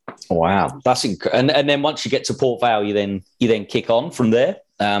 Wow, that's and then once you get to Port Vale, you then kick on from there,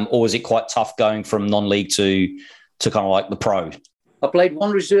 or is it quite tough going from non-league to kind of like the pro? I played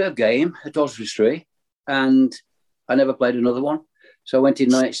 1 reserve game at Oswestry, and I never played another one. So I went in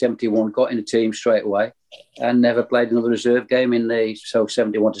 1971, got in the team straight away, and never played another reserve game in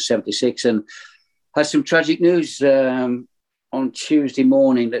 71 to 76, and had some tragic news on Tuesday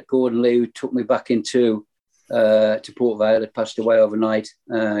morning that Gordon Lee, who took me back into to Port Vale, had passed away overnight.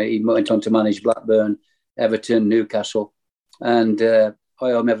 He went on to manage Blackburn, Everton, Newcastle, and I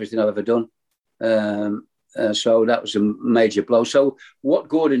owe him everything I've ever done. So that was a major blow. So what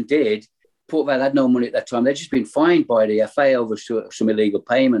Gordon did, Port Vale had no money at that time. They'd just been fined by the FA over some illegal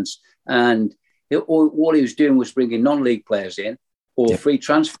payments. And all he was doing was bringing non-league players in or free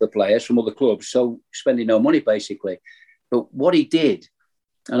transfer players from other clubs. So spending no money, basically. But what he did,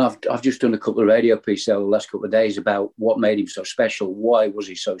 and I've just done a couple of radio pieces over the last couple of days about what made him so special. Why was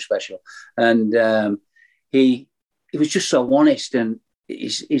he so special? And he was just so honest, and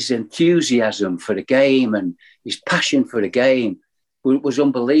his enthusiasm for the game and his passion for the game was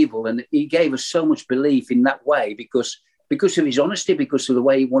unbelievable. And he gave us so much belief in that way because of his honesty, because of the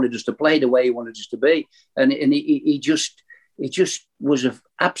way he wanted us to play, the way he wanted us to be. And he just was an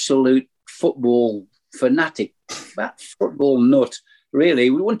absolute football fanatic, football nut. Really,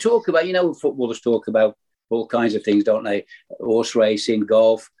 we wouldn't talk about, footballers talk about all kinds of things, don't they? Horse racing,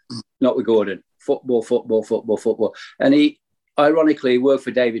 golf, not with Gordon. Football. And he, ironically, worked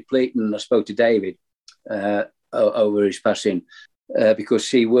for David Pleaton, and I spoke to David over his passing because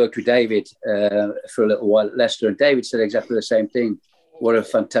he worked with David for a little while at Leicester, and David said exactly the same thing. What a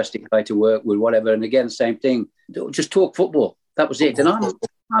fantastic guy to work with, whatever. And again, same thing. Just talk football. That was it. And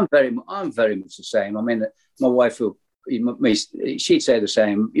I'm very much the same. I mean, my wife she'd say the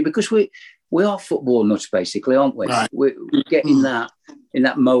same because we are football nuts, basically, aren't we? Right. We get in that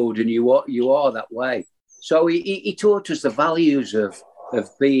mode, and you are that way. So he taught us the values of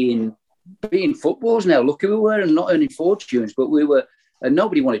being footballers. Now, look who we were, and not earning fortunes, but we were, and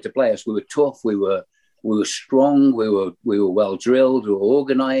nobody wanted to play us. We were tough. We were strong. We were well drilled. We were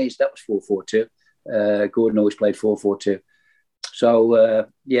organised. That was 4-4-2. Gordon always played 4-4-2. So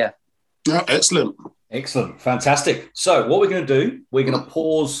yeah. Yeah, excellent. Fantastic. So what we're going to do, we're going to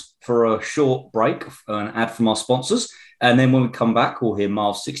pause for a short break, an ad from our sponsors, and then when we come back, we'll hear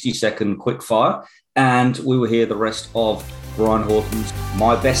Marv's 60-second quick fire, and we will hear the rest of Brian Horton's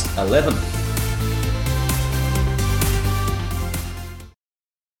My Best 11.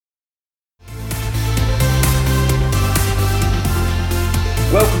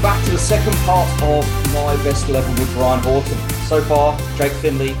 Welcome back to the second part of My Best 11 with Brian Horton. So far, Jake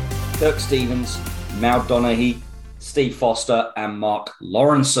Finley, Kirk Stevens, Mal Donaghy, Steve Foster and Mark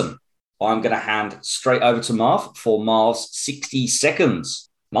Lawrenson. I'm going to hand straight over to Marv for Marv's 60 seconds.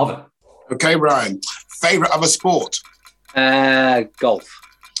 Marvin. Okay, Brian. Favourite other sport? Golf.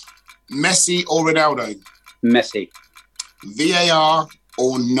 Messi or Ronaldo? Messi. VAR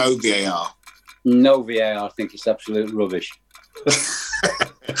or no VAR? No VAR. I think it's absolute rubbish.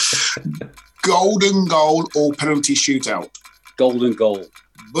 Golden goal or penalty shootout? Golden goal.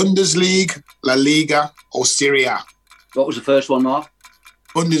 Bundesliga, La Liga or Serie A? What was the first one, Marv?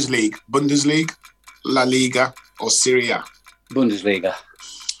 Bundesliga, La Liga or Serie A? Bundesliga.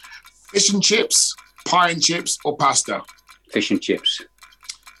 Fish and chips, pie and chips, or pasta? Fish and chips.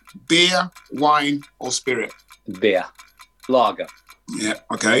 Beer, wine, or spirit? Beer. Lager. Yeah,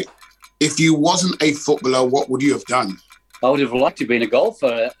 okay. If you wasn't a footballer, what would you have done? I would have liked to be a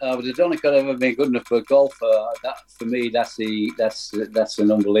golfer. I would have done it. Could have ever been good enough for a golfer. That for me, that's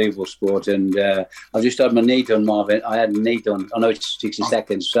an unbelievable sport. And I've just had my knee done, Marvin. I had a knee done. I know it's 60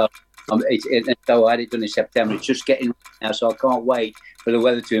 seconds, so so I had it done in September. It's just getting now, so I can't wait for the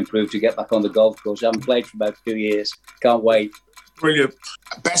weather to improve to get back on the golf course. I haven't played for about 2 years. Can't wait. Brilliant.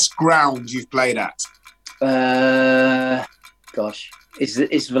 Best ground you've played at? Gosh,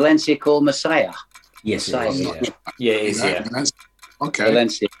 is Valencia called Messiah? Yes, Messiah. Yeah, it is, yeah. Okay.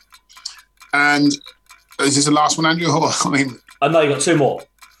 Valencia. And is this the last one, Andrew? I mean, I know you got two more.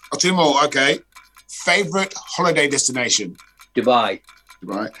 Oh, two more, okay. Favorite holiday destination? Dubai.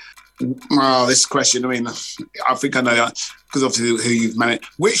 Well, this question, I mean, I think I know that because obviously who you've managed.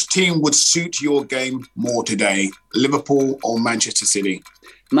 Which team would suit your game more today, Liverpool or Manchester City?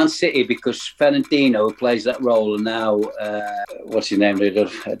 Man City, because Fernandinho, who plays that role, and now, what's his name,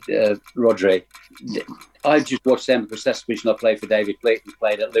 Rodri. I just watched them because that's the reason I played for David Pleat, who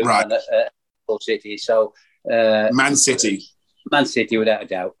played at Luton at Hull City. So, Man City. Man City, without a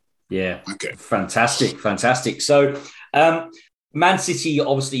doubt. Yeah. Okay. Fantastic. So, Man City,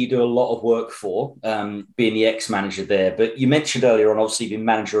 obviously, you do a lot of work for, being the ex-manager there. But you mentioned earlier on, obviously, being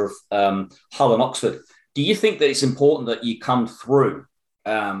manager of Hull and Oxford. Do you think that it's important that you come through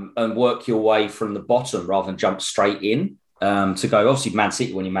and work your way from the bottom rather than jump straight in to go? Obviously, Man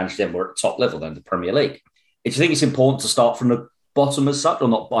City, when you managed them, were at the top level, then the Premier League. Do you think it's important to start from the bottom as such? Or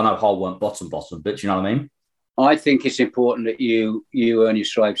not? I know Hull weren't bottom, but do you know what I mean? I think it's important that you earn your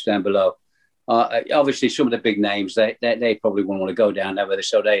stripes down below. Obviously, some of the big names, they probably won't want to go down there with us,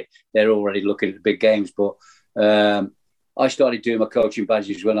 so they're already looking at the big games. But I started doing my coaching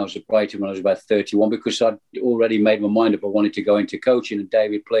badges when I was at Brighton when I was about 31 because I'd already made my mind up. I wanted to go into coaching, and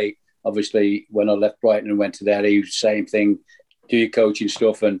David Pleat, obviously, when I left Brighton and went to there, he was the same thing, do your coaching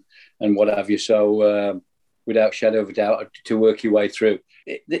stuff and what have you. So without shadow of a doubt, to work your way through.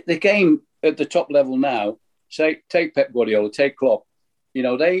 The game at the top level now, say, take Pep Guardiola, take Klopp. You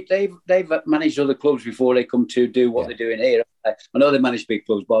know, they've managed other clubs before they come to do what they're doing here. I know they manage big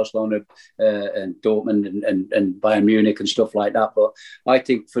clubs, Barcelona and Dortmund and Bayern Munich and stuff like that. But I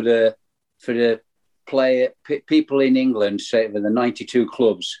think for the people in England, say for the 92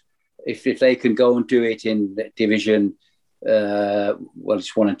 clubs, if they can go and do it in Division, well,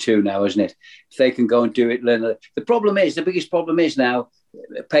 it's 1 and 2 now, isn't it? If they can go and do it, the biggest problem is now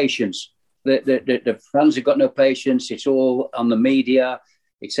patience. The fans have got no patience. It's all on the media.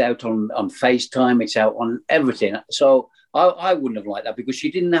 It's out on FaceTime. It's out on everything. So I wouldn't have liked that because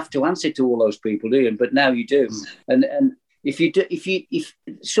you didn't have to answer to all those people, do you? But now you do. And if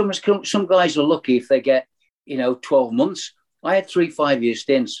some guys are lucky if they get 12 months. I had 3 5-year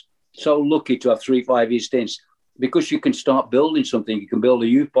stints. So lucky to have 3 5-year stints because you can start building something. You can build a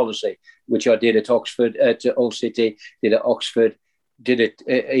youth policy, which I did at Oxford, at Hull City, did at Oxford. Did it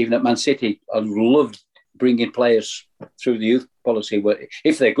even at Man City. I loved bringing players through the youth policy,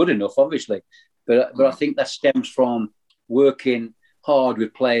 if they're good enough, obviously. But I think that stems from working hard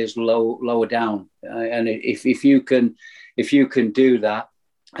with players lower down. And if you can do that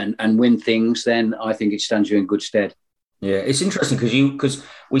and win things, then I think it stands you in good stead. Yeah, it's interesting because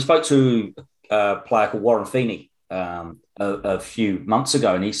we spoke to a player called Warren Feeney a few months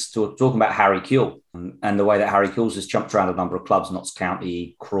ago, and he's talking about Harry Kewell and the way that Harry Kewell has jumped around a number of clubs, Notts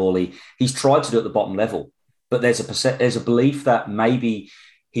County, Crawley. He's tried to do it at the bottom level, but there's a belief that maybe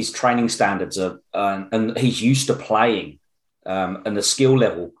his training standards are, and he's used to playing, and the skill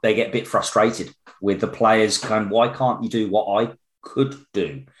level, they get a bit frustrated with the players going, why can't you do what I could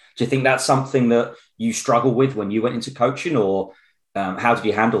do? Do you think that's something that you struggle with when you went into coaching, or how did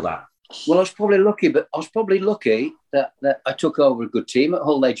you handle that? Well, I was probably lucky that I took over a good team at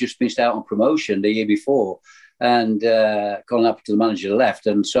Hull. They just missed out on promotion the year before, and Colin Appleton, the manager, left,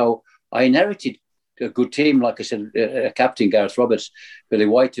 and so I inherited a good team. Like I said, captain Gareth Roberts, Billy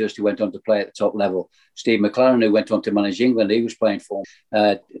Whitehurst, who went on to play at the top level, Steve McLaren, who went on to manage England, he was playing for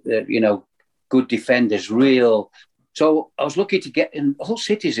good defenders, real. So I was lucky to get in. Hull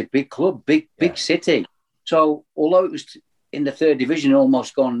City is a big club, big city. So although it was in the third division,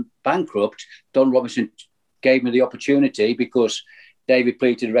 almost gone bankrupt, Don Robinson gave me the opportunity because David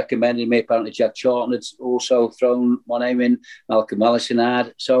Pleat had recommended me. Apparently Jack Charlton had also thrown my name in, Malcolm Allison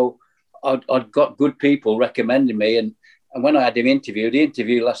had. So I'd got good people recommending me. And when I had him interviewed, the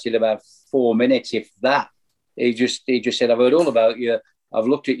interview lasted about 4 minutes, if that. He just said, I've heard all about you. I've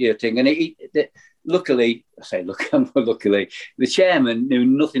looked at your thing, and luckily, luckily, the chairman knew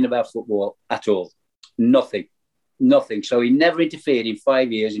nothing about football at all. Nothing. So he never interfered in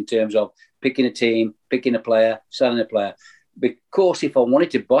 5 years in terms of picking a team, picking a player, selling a player. Because if I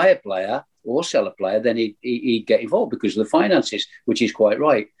wanted to buy a player or sell a player, then he'd get involved because of the finances, which is quite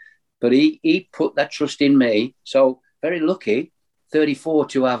right. But he put that trust in me. So very lucky, 34,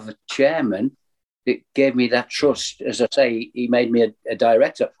 to have a chairman that gave me that trust. As I say, he made me a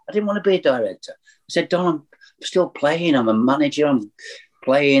director. I didn't want to be a director. I said, Don, I'm still playing. I'm a manager. I'm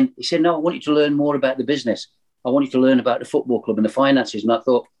playing. He said, no, I want you to learn more about the business. I want you to learn about the football club and the finances. And I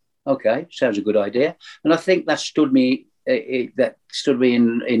thought, okay, sounds a good idea. And I think that stood me in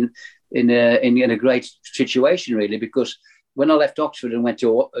a great situation, really, because when I left Oxford and when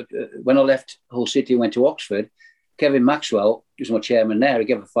I left Hull City and went to Oxford, Kevin Maxwell, who was my chairman there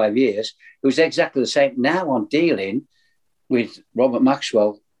again for 5 years, it was exactly the same. Now I'm dealing with Robert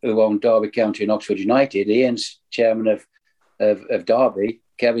Maxwell, who owned Derby County and Oxford United. Ian's chairman of Derby,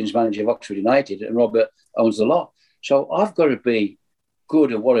 Kevin's manager of Oxford United, and Robert owns the lot. So I've got to be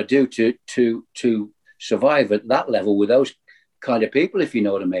good at what I do to survive at that level with those kind of people, if you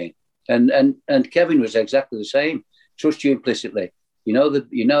know what I mean. And Kevin was exactly the same. Trust you implicitly.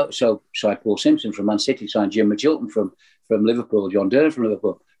 So signed Paul Simpson from Man City, signed Jim Magilton from Liverpool, John Dern from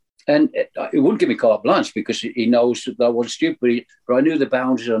Liverpool. And it wouldn't give me carte blanche because he knows that I wasn't stupid. But I knew the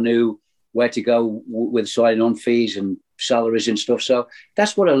boundaries. I knew where to go with signing on fees and salaries and stuff. So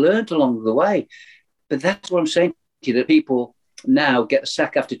that's what I learned along the way. But that's what I'm saying to you, that people now get the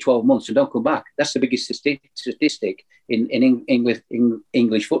sack after 12 months and don't come back. That's the biggest statistic in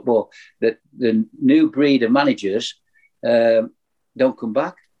English football, that the new breed of managers don't come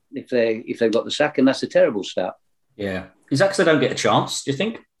back if they've got the sack, and that's a terrible stat. Yeah. Is that because they don't get a chance, do you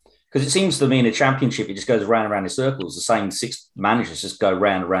think? Because it seems to me in the Championship, it just goes round and round in circles. The same 6 managers just go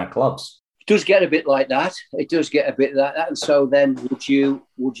round and round clubs. It does get a bit like that. It does get a bit like that. And so then would you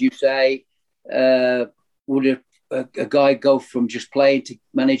say, would a guy go from just playing to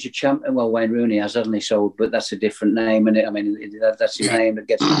manage a champion? Well, Wayne Rooney has, hasn't he? So, but that's a different name. And that's his name that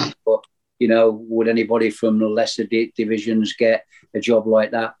gets it. But, would anybody from the lesser divisions get a job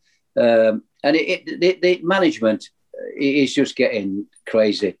like that? And the management is just getting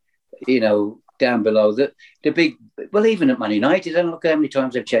crazy, down below. The big, well, even at Man United, I don't look how many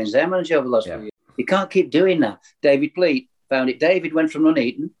times they've changed their manager over the last few years. You can't keep doing that. David Pleat found it. David went from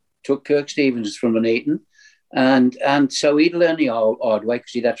Nuneaton, took Kirk Stevens from Nuneaton, and so he'd learn the hard way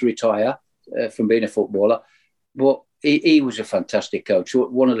because he'd had to retire from being a footballer. But he was a fantastic coach,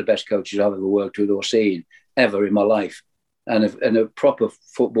 one of the best coaches I've ever worked with or seen ever in my life, and a proper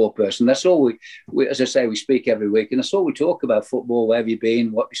football person. That's all we, as I say, we speak every week, and that's all we talk about: football. Where have you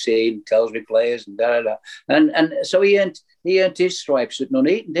been? What have you seen? Tells me players and da da da. And so he earned his stripes at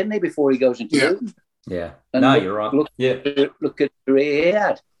Nuneaton, didn't he? Before he goes into Luton. Yeah. And you're right. Look at the career he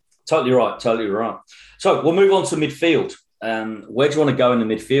had. Totally right. So we'll move on to midfield. Where do you want to go in the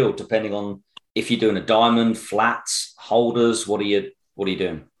midfield, depending on if you're doing a diamond, flats, holders? What are you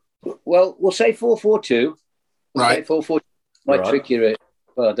doing? Well, we'll say 4-4-2. Right. 4-4-2 might trick you.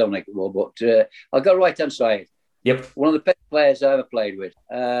 Well, I don't make it well, but I'll go right hand side. Yep. One of the best players I ever played with.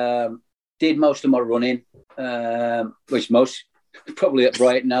 Did most of my running, which most probably at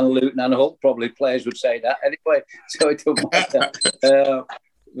Brighton and Luton and Hull, probably players would say that anyway. So it doesn't matter.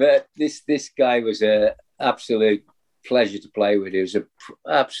 But this guy was an absolute pleasure to play with. He was an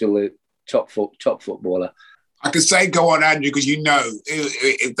absolute top footballer. I could say go on, Andrew, because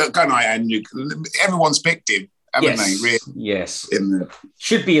go on, Andrew. Everyone's picked him, haven't they? Really? Yes.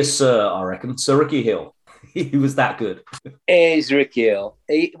 Should be a Sir, I reckon. Sir Ricky Hill. He was that good. Is Ricky Hill.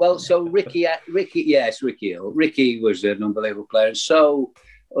 Ricky Hill. Ricky was an unbelievable player and so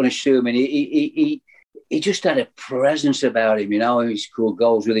unassuming. He just had a presence about him, He scored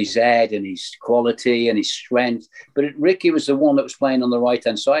goals with his head and his quality and his strength. But Ricky was the one that was playing on the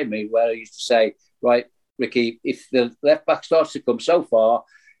right-hand side of me, where I used to say, right, Ricky, if the left back starts to come so far,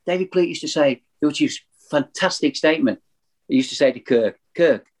 David Pleat used to say, which is a fantastic statement. He used to say to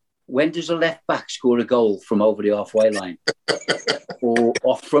Kirk, when does a left back score a goal from over the halfway line or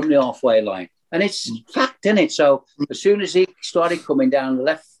off from the halfway line? And it's fact, isn't it? So as soon as he started coming down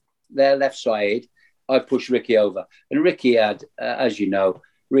their left side, I pushed Ricky over. And Ricky had, as you know,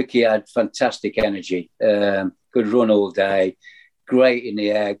 fantastic energy, could run all day, great in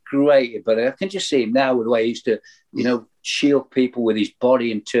the air, great. But I can just see him now with the way he used to, shield people with his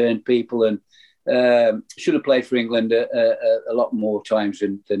body and turn people, and should have played for England a lot more times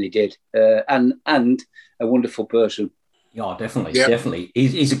than he did. And a wonderful person. Yeah, definitely, Yep. definitely.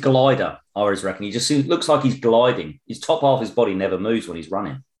 He's a glider, I always reckon. He just looks like he's gliding. His top half of his body never moves when he's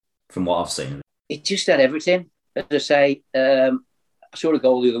running, from what I've seen. It just had everything. As I say, I saw a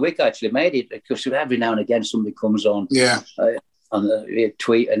goal the other week. I actually made it because every now and again somebody comes on Yeah. on the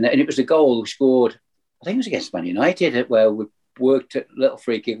tweet, and it was the goal we scored. I think it was against Man United, where we worked a little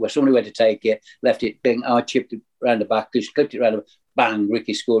free kick where somebody went to take it, left it, bing, I chipped it around the back, just clipped it around the bang.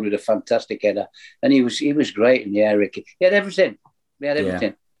 Ricky scored with a fantastic header, and he was great in the air. Ricky, he had everything.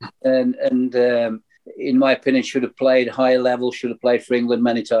 And in my opinion, should have played higher level, should have played for England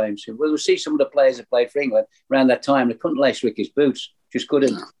many times. We'll see some of the players that played for England around that time. They couldn't lace Ricky's boots, just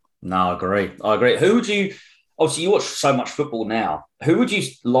couldn't. No, I agree. Who would you, obviously you watch so much football now, who would you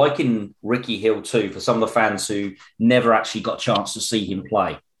liken Ricky Hill to for some of the fans who never actually got a chance to see him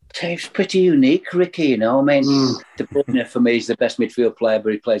play? It's pretty unique, Ricky, you know. I mean, De Bruyne for me is the best midfield player,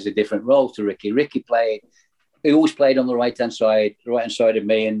 but he plays a different role to Ricky. He always played on the right-hand side of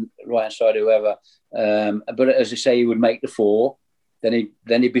me and right-hand side of whoever. But as I say, he would make the 4, then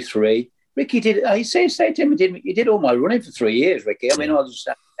he'd be 3. Ricky did, I say to him, he did all my running for 3 years, Ricky. I mean, I just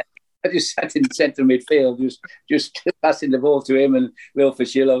sat in the centre midfield, just passing the ball to him and Will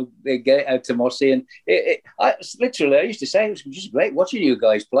Fusillo, they get it out to Mossy. And I used to say, it was just great watching you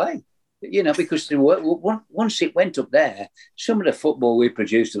guys play, you know, because once it went up there, some of the football we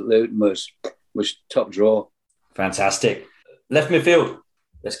produced at Luton was top draw. Fantastic. Left midfield.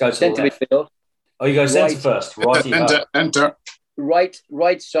 Let's go to centre midfield. Oh, you go centre first. Right. Enter.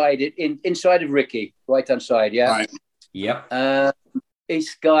 Right side, inside of Ricky, right-hand side, yeah? Right. Yep.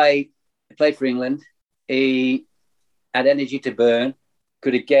 This guy played for England. He had energy to burn,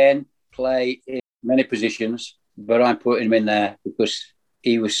 could again play in many positions, but I'm putting him in there because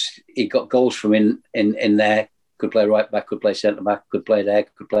he got goals from in there. Could play right back, could play centre back, could play there,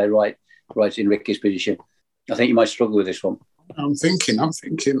 could play right in Ricky's position. I think you might struggle with this one. I'm thinking.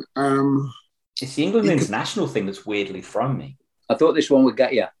 It's the England international thing that's weirdly thrown me. I thought this one would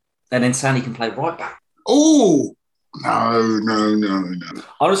get you. And then Sandy can play right back. Oh, no.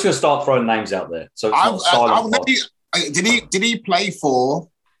 I'm just going to start throwing names out there. So it's not silent. Did he play for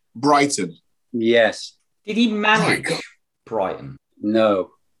Brighton? Yes. Did he manage Brighton?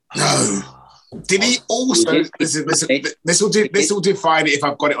 No. Did he also? This will define it if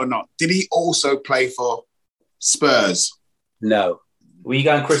I've got it or not. Did he also play for Spurs? No. Were you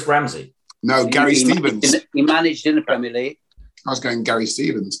going Chris Ramsey? No, Gary Stevens. He managed in the Premier League. I was going Gary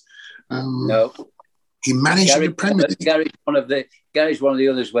Stevens. No. He managed in the Premier League. Gary's one of the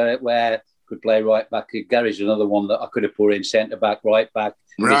others where could play right back. Gary's another one that I could have put in centre back, right back.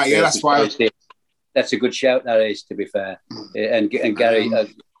 Right, yeah, that's why. That's a good shout. That is, to be fair. And Gary,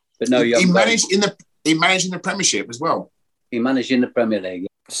 but no, he managed in the Premiership as well. He managed in the Premier League.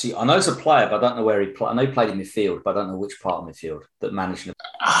 See, I know he's a player, but I don't know where he played. I know he played in midfield, but I don't know which part of midfield that managed. Okay.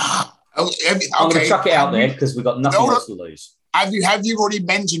 I'm going to chuck it out there because we've got nothing else to lose. Have you already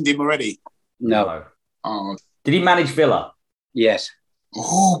mentioned him already? No. Oh. Did he manage Villa? Yes.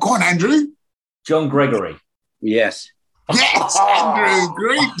 Oh, go on, Andrew. John Gregory. Yes. Yes, Andrew.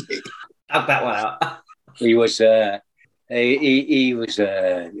 Great. Have that one out. He was. He's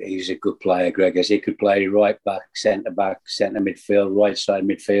a good player, Gregors. He could play right back, centre midfield, right side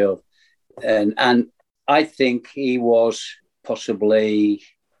midfield, and I think he was possibly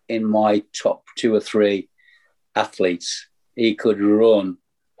in my top 2 or 3 athletes. He could run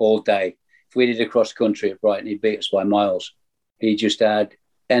all day. If we did a cross country at Brighton, he'd beat us by miles. He just had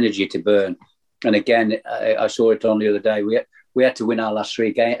energy to burn. And again, I saw it on the other day. We had to win our last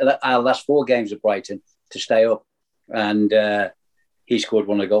 4 games at Brighton to stay up. And he scored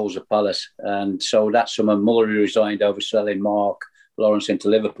one of the goals at Palace. And so that summer, Muller resigned over selling Mark Lawrence into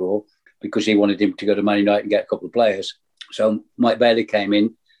Liverpool because he wanted him to go to Man United and get a couple of players. So Mike Bailey came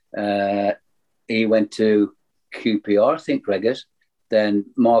in. He went to QPR, I think, Gregors. Then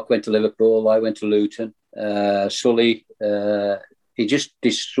Mark went to Liverpool. I went to Luton. Sully, he just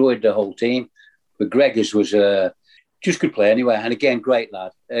destroyed the whole team. But Gregors was just could play anywhere. And again, great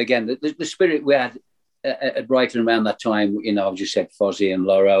lad. Again, the spirit we had at Brighton around that time, you know, I've just said Fozzie and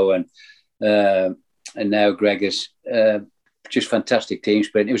Loro and now Gregors, just fantastic team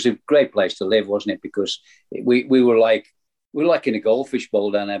spirit. It was a great place to live, wasn't it? Because we were like in a goldfish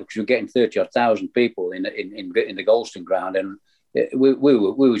bowl down there because we were getting 30,000 people in the Goldstone ground, and we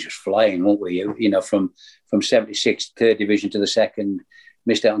were just flying, weren't we? You know, from 76th, 3rd division to the 2nd,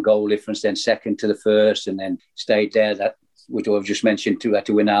 missed out on goal difference, then 2nd to the 1st, and then stayed there. That which I've just mentioned, had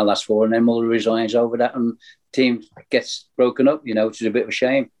to win our last 4, and then Muller resigns over that, and the team gets broken up. You know, which is a bit of a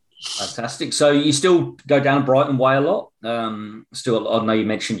shame. Fantastic. So you still go down Brighton Way a lot? Still, I know you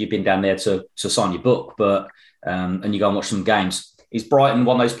mentioned you've been down there to sign your book, but and you go and watch some games. Is Brighton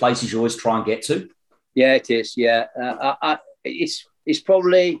one of those places you always try and get to? Yeah, it is. Yeah, it's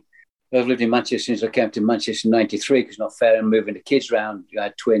probably. I've lived in Manchester since I came to Manchester in '93 because it's not fair in moving the kids around. I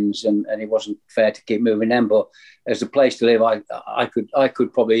had twins, and it wasn't fair to keep moving them. But as a place to live, I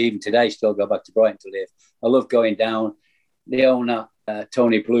could probably even today still go back to Brighton to live. I love going down. The owner,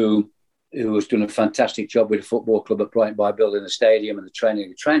 Tony Bloom, who has done a fantastic job with the football club at Brighton by building the stadium and the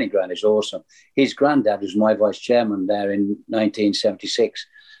training ground is awesome. His granddad was my vice chairman there in 1976.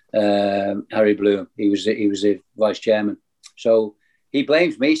 Harry Bloom, he was the vice chairman. So he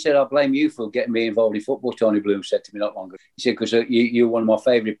blames me. He said, "I blame you for getting me involved in football." Tony Bloom said to me not long ago. He said, "Because you're one of my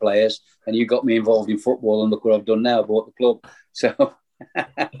favourite players, and you got me involved in football, and look what I've done now. I bought the club." So,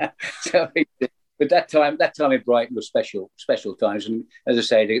 but that time in Brighton was special times. And as I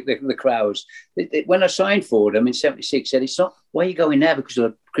say, the crowds. When I signed for them in '76, said, "It's not. Why are you going there?"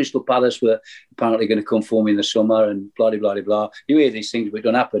 Because Crystal Palace were apparently going to come for me in the summer, and blah blah blah blah. You hear these things, but it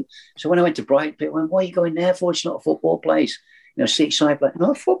don't happen. So when I went to Brighton, people went, "Why are you going there for? It's not a football place." Seaside, like,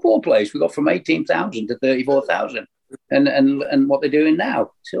 not a football place. We got from 18,000 to 34,000, and what they're doing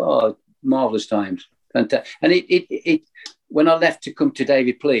now. So, marvelous times. And it when I left to come to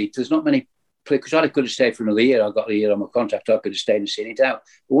David Pleat, there's not many, because I could have stayed for another year. I got a year on my contract. I could have stayed and seen it out.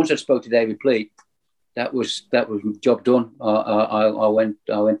 But once I spoke to David Pleat, that was job done. I went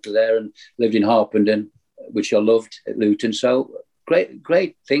to there and lived in Harpenden, which I loved, at Luton. So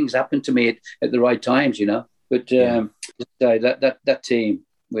great things happened to me at the right times, But that team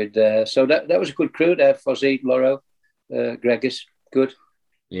with so that was a good crew there. Fozzie, Loro, Gregis, good.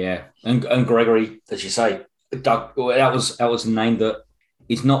 Yeah, and Gregory, as you say, Doug. That was a name that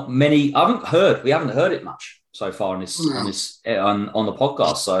is not many. We haven't heard it much so far on the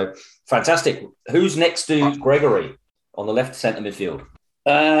podcast. So fantastic. Who's next to Gregory on the left centre midfield?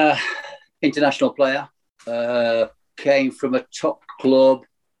 International player. Came from a top club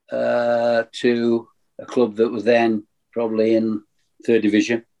to a club that was then probably in third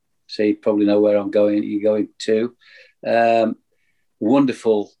division. So you probably know where you're going to.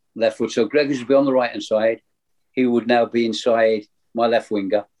 Wonderful left foot. So Gregors would be on the right-hand side. He would now be inside my left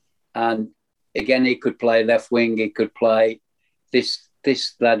winger. And again, he could play left wing. He could play. This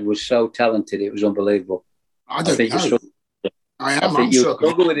lad was so talented. It was unbelievable. I don't know. I'm you'll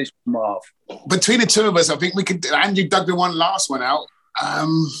struggle with this, Marv. Between the two of us, I think we could. Andrew dug the last one out.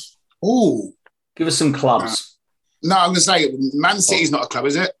 Give us some clubs. No, I'm going to say Man City's not a club,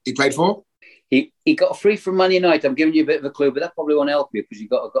 is it? He played for? He got a free from Man United. I'm giving you a bit of a clue, but that probably won't help you because you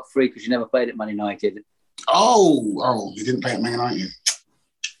got free because you never played at Man United. Oh, he didn't play at Man United.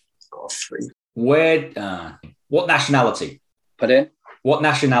 Got free. Where? What nationality? Pardon? What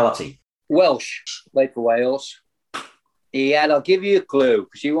nationality? Welsh. Played for Wales. He had. I'll give you a clue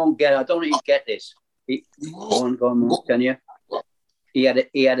because you won't get. I don't think you get this. Go on, can you? He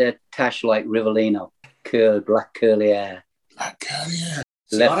had a tash like Rivellino, black curly hair. Black curly hair.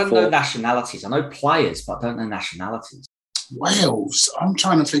 See, I don't know nationalities. I know players, but I don't know nationalities. Wales. I'm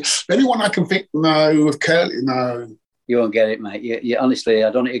trying to think. Anyone I can think? No, with curly. No. You won't get it, mate. You honestly, I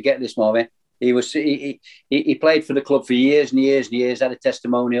don't need to get this, Marvin. He played for the club for years and years and years. Had a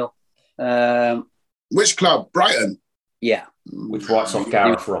testimonial. Which club? Brighton. Yeah. Which writes off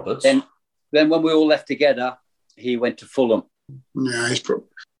Gareth Roberts. Then when we all left together, he went to Fulham. Yeah, he's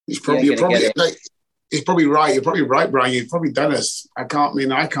probably right. You're probably right, Brian. You've probably done us. I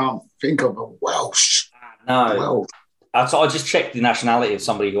can't think of a Welsh. No. I just checked the nationality of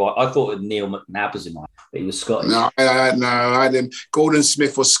somebody who I thought Neil McNabb was in mind, but he was Scottish. No, I didn't. Gordon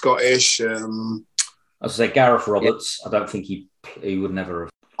Smith was Scottish. I was say Gareth Roberts. Yeah. I don't think he would never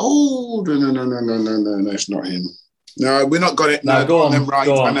have. Oh no, it's not him. No, we're not got it. No, go on. Right.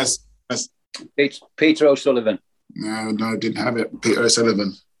 Go on. Peter O'Sullivan. No, didn't have it. Peter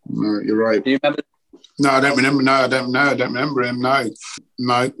O'Sullivan. No, you're right. Do you remember? No, I don't remember. No, I don't remember him.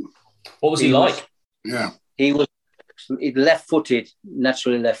 No. What was he like? Yeah. He was left-footed,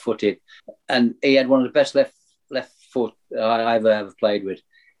 naturally left-footed, and he had one of the best left foot I've ever played with.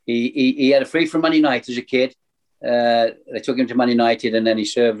 He had a free from Man United as a kid. They took him to Man United, and then he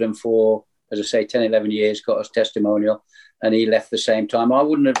served them for, as I say, 10, 11 years, got his testimonial, and he left the same time. I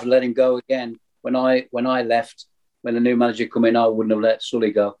wouldn't have let him go again. When I left, when the new manager come in, I wouldn't have let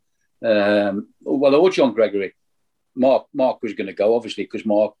Sully go. Or John Gregory. Mark was going to go, obviously, because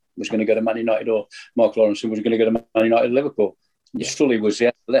Mark was going to go to Man United, or Mark Lawrenson was going to go to Man United, Liverpool. Yeah. Sully was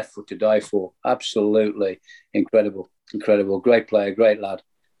the left foot to die for. Absolutely incredible. Great player, great lad.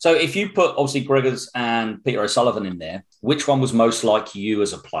 So if you put, obviously, Gregors and Peter O'Sullivan in there, which one was most like you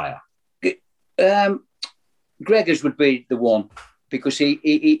as a player? Gregors would be the one, because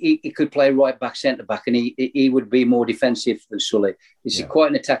he could play right back, centre back, and he would be more defensive than Sully. It's quite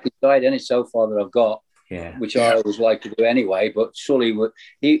an attacking side, and it's so far that I've got, which I always like to do anyway. But Sully would,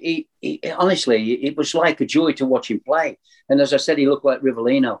 he honestly, it was like a joy to watch him play. And as I said, he looked like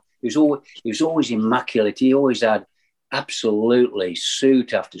Rivellino. He was always immaculate. He always had absolutely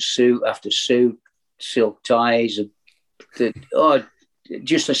suit after suit after suit, silk ties,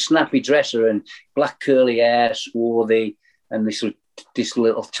 just a snappy dresser, and black curly hair, swarthy, and this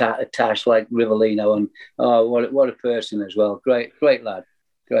little tash like Rivellino. And what a person as well. Great lad.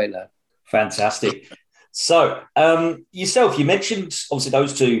 Fantastic. So yourself, you mentioned obviously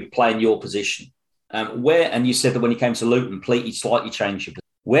those two playing your position. And you said that when you came to Luton, you slightly changed your position.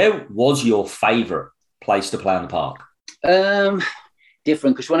 Where was your favourite place to play on the park?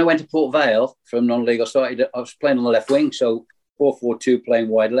 Different, because when I went to Port Vale from non-league, I was playing on the left wing, so 4-4-2 playing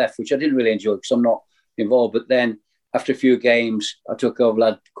wide left, which I didn't really enjoy because I'm not involved. But then after a few games, I took over a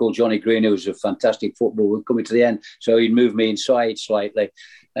lad called Johnny Green, who was a fantastic footballer. We're coming to the end, so he'd moved me inside slightly.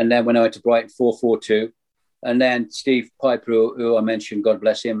 And then when I went to Brighton, 4-4-2. And then Steve Piper, who I mentioned, God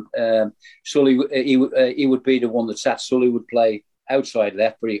bless him, Sully, he would be the one that sat. Sully would play outside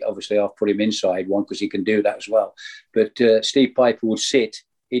left, but obviously I've put him inside one because he can do that as well. But Steve Piper would sit.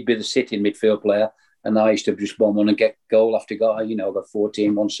 He'd be the sitting midfield player. And I used to just bomb on and get goal after goal. I got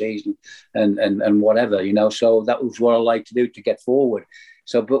 14 one season and whatever, So that was what I like to do to get forward.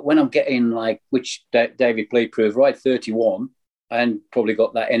 So, but when I'm getting which David Pleat proved right, 31, and probably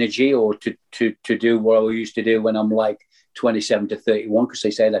got that energy or to do what I used to do when I'm 27 to 31, because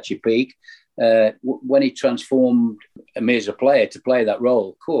they say that's your peak. When he transformed me as a player to play that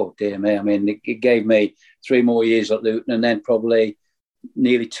role, cool, dear me. I mean, it gave me 3 more years at Luton, and then probably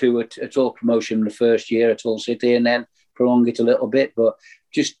nearly 2 at Hull promotion the first year at Hull City, and then prolong it a little bit. But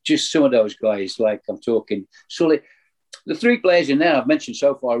just some of those guys, I'm talking Sully. The 3 players in there I've mentioned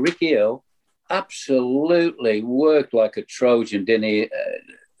so far, Ricky Hill, absolutely worked like a Trojan, didn't he?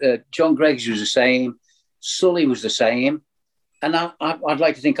 John Greggs was the same. Sully was the same. And I'd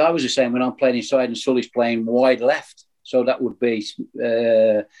like to think I was the same when I'm playing inside and Sully's playing wide left. So that would be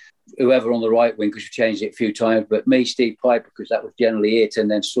whoever on the right wing, because we've changed it a few times. But me, Steve Piper, because that was generally it. And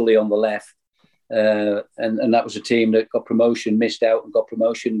then Sully on the left. And that was a team that got promotion, missed out and got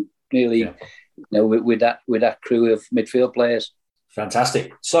promotion nearly with that crew of midfield players.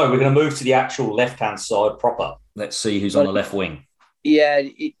 Fantastic. So we're going to move to the actual left-hand side proper. Let's see who's on the left wing. Yeah,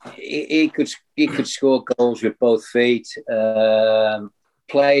 he could score goals with both feet.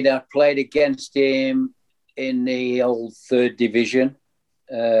 Played against him in the old 3rd division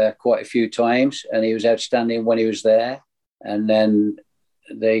quite a few times, and he was outstanding when he was there. And then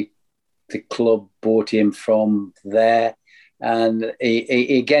the club bought him from there, and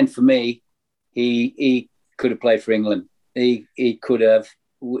he again for me, he could have played for England. He could have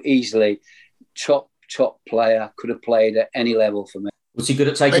easily top player, could have played at any level for me. Was he good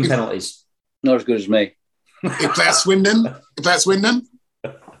at taking penalties? Not as good as me. He played at Swindon?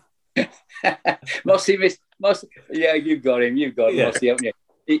 Mossy missed. Yeah, you've got him. Mossy, haven't you?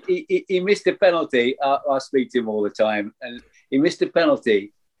 He missed a penalty. I speak to him all the time, and he missed a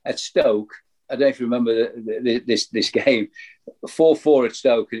penalty at Stoke. I don't know if you remember this game, 4-4 at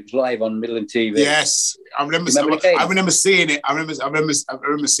Stoke, and it was live on Midland TV. Yes, I remember seeing it. I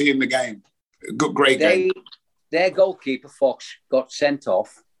remember seeing the game. Great game. Their goalkeeper Fox got sent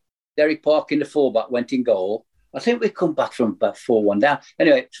off. Derek Parkin, the fullback, went in goal. I think we'd come back from about 4-1 down.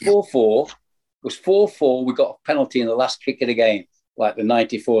 Anyway, it was 4-4. It was 4-4. We got a penalty in the last kick of the game, the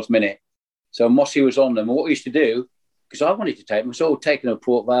 94th minute. So Mossy was on them. And what we used to do, because I wanted to take him, I was all taking him to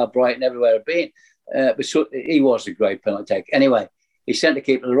Port Vale, Brighton, everywhere I've been. But he was a great penalty take. Anyway, he sent the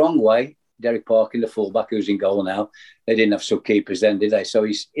keeper the wrong way. Derek Parkin, the fullback, who's in goal now. They didn't have sub-keepers then, did they? So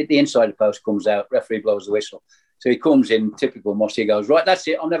he's hit the inside of the post, comes out, referee blows the whistle. So he comes in, typical Mossy, goes, right, that's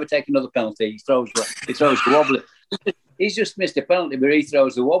it, I'll never take another penalty. He throws the wobbly. He's just missed a penalty, but he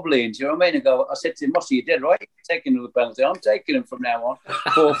throws the wobbly in. Do you know what I mean? I said to him, Mossy, you did right, you're taking another penalty. I'm taking him from now on.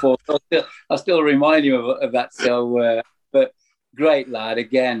 4-4. I still remind you of that. So, but great lad,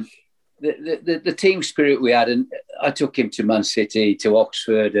 again. The team spirit we had, and I took him to Man City, to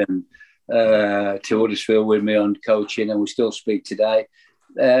Oxford, and to Huddersfield with me on coaching, and we still speak today.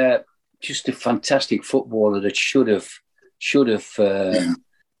 Just a fantastic footballer that should have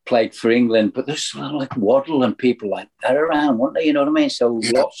played for England, but there's like Waddle and people like that around, weren't there? You know what I mean? So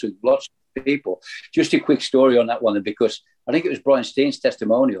lots of people. Just a quick story on that one, because I think it was Brian Steen's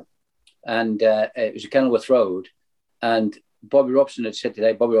testimonial, and it was at Kenilworth Road, and Bobby Robson had said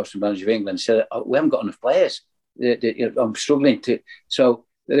today, Bobby Robson, manager of England, said, we haven't got enough players. I'm struggling to. So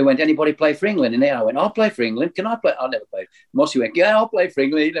they went, anybody play for England? And then I went, I'll play for England. Can I play? I'll never play. Mossy went, yeah, I'll play for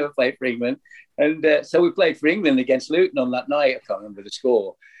England. He never played for England. And so we played for England against Luton on that night. I can't remember the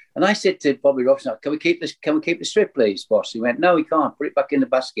score. And I said to Bobby Robson, can we keep the strip, please, boss? He went, no, we can't. Put it back in the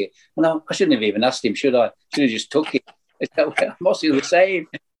basket. And I shouldn't have even asked him, should I? Should have just took it. Mossy was the same.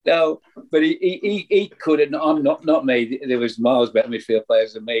 No, but he couldn't. I'm not me. There was miles better midfield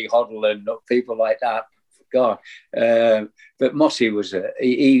players than me, Hoddle and people like that. God, but Mossy was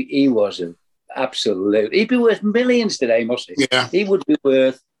he was an absolute. He'd be worth millions today, Mossy. Yeah, he would be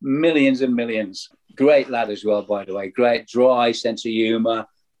worth millions and millions. Great lad as well, by the way. Great, dry sense of humour.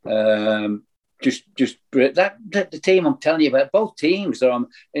 Just that the team I'm telling you about, both teams. That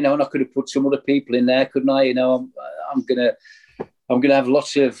and I could have put some other people in there, couldn't I? I'm gonna have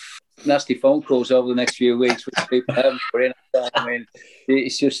lots of nasty phone calls over the next few weeks with people haven't put in. I mean,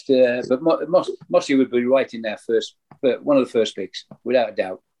 it's just. But Mossy would be right in there first, but one of the first picks, without a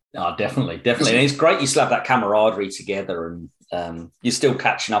doubt. Oh, definitely. And it's great you still have that camaraderie together, and you're still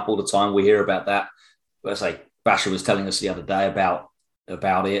catching up all the time. We hear about that. As I say, Basher was telling us the other day about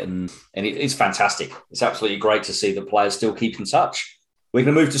it, and it's fantastic. It's absolutely great to see the players still keep in touch. We're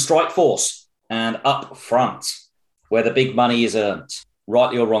going to move to Strike Force and up front, where the big money is earned,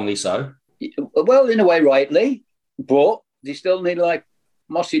 rightly or wrongly so. Well, in a way, rightly, but they still need like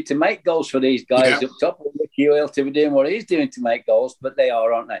Mossy to make goals for these guys up top. Ricky Oil to be doing what he's doing to make goals, but they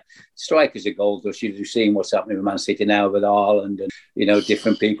are, aren't they? Strikers are goal rush. You've seen what's happening with Man City now with Haaland and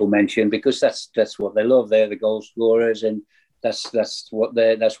different people mentioned, because that's what they love. They're the goal scorers, and that's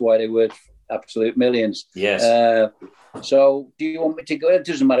why they're worth absolute millions. Yes. So do you want me to go? It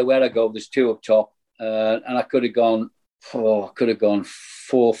doesn't matter where I go. There's two up top, and I could have gone 4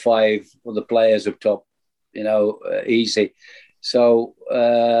 or 5 other players up top, easy. So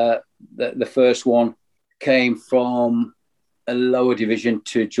the first one came from a lower division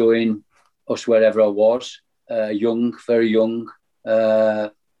to join us wherever I was. Young, very young,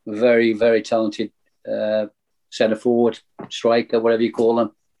 very, very talented centre forward, striker, whatever you call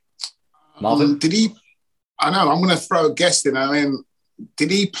them. Marvin? Did he? I know. I'm going to throw a guess in. I mean,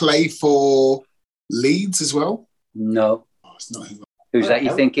 did he play for Leeds as well? No. Oh, it's not him. Who's that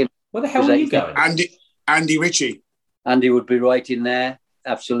you thinking? Where the hell are you going? Andy Ritchie. Andy would be right in there.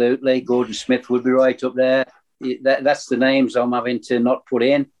 Absolutely. Gordon Smith would be right up there. That's the names I'm having to not put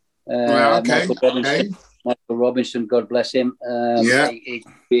in. Okay. Michael Robinson, God bless him. He'd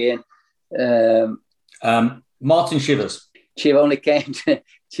be in. Martin Shivers. Chiv only came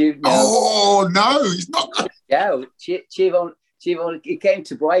to... Oh, no, he's not. Yeah, Chiv only... He came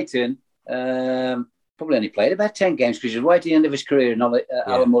to Brighton. Probably only played about 10 games because he was right at the end of his career, and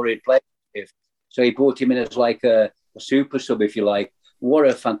Alan Murray had played with. So he brought him in as like a super sub, if you like. What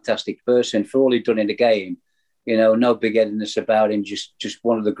a fantastic person for all he'd done in the game. No big-headedness about him, just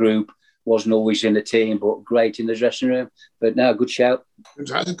one of the group. Wasn't always in the team, but great in the dressing room. But no, good shout.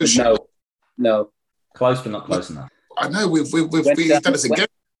 That's a good shout. No. Close, but not close enough. I know, we've done this again.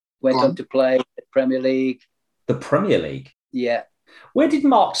 Went on to play the Premier League. The Premier League? Yeah. Where did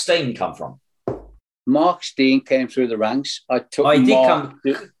Mark Steen come from? Mark Steen came through the ranks. I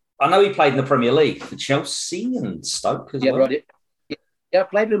know he played in the Premier League for Chelsea and Stoke as well. Right. Yeah, I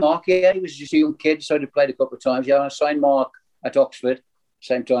played with Mark. Yeah, he was just a young kid, so he played a couple of times. Yeah, I signed Mark at Oxford,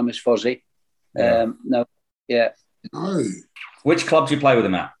 same time as Fozzie. No. Which club did you play with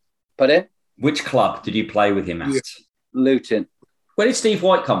him at? Pardon? Which club did you play with him at? Yeah. Luton. Where did Steve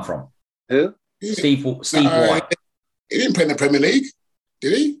White come from? Who? Steve White. He didn't play in the Premier League,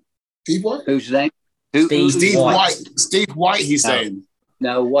 did he? Steve White? Who's his name? Steve White. Steve White, he's saying.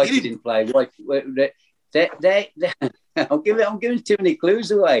 No, White didn't play. White. I'm giving too many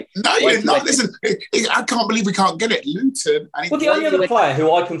clues away. No, you're not. Listen, I can't believe we can't get it. Luton. Well, the only other player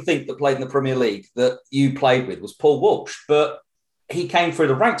who I can think that played in the Premier League that you played with was Paul Walsh, but he came through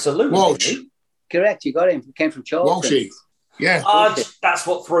the ranks at Luton. Walsh. Correct, you got him. He came from Charlton. Walshy. Yeah. That's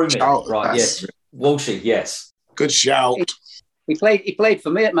what threw me. Right, yes. Walshy, yes. Good shout. He played for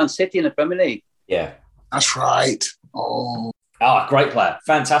me at Man City in the Premier League. Yeah. That's right. Oh, great player.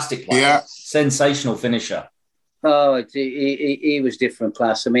 Fantastic player. Yeah. Sensational finisher. Oh, he was different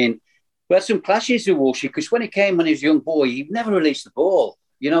class. I mean, we had some clashes with Walshy because when he came when he was a young boy, he never released the ball.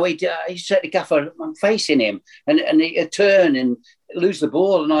 He set the gaffer, I'm facing him, and he'd turn and lose the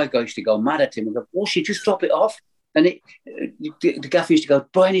ball, and I used to go mad at him and go, Walshy, just drop it off. And the gaffer used to go,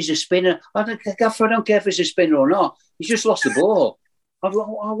 Brian, he's a spinner. Gaffer, I don't care if he's a spinner or not. He's just lost the ball. I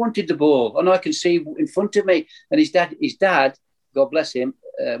wanted the ball, and I can see in front of me. And his dad, God bless him,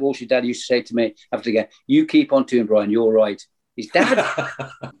 Walsh's dad used to say to me after the game, you keep on to him, Brian, you're right. His dad,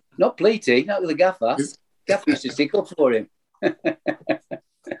 not Pleaty, not the gaffer. Gaffer used to stick up for him.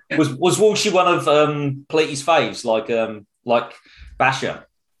 Was Walshy one of Pleaty's faves, like Basher?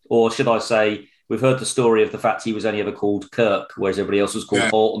 Or should I say, we've heard the story of the fact he was only ever called Kirk, whereas everybody else was called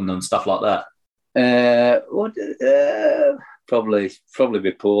Horton and stuff like that? Probably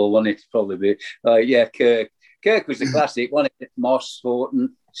be Paul, wasn't it? Probably be, Kirk. Kirk was the classic, wasn't it? Moss,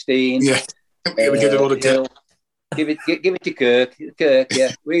 Horton, Steen. Yeah, we give it all to Kirk. Give it to Kirk. Kirk,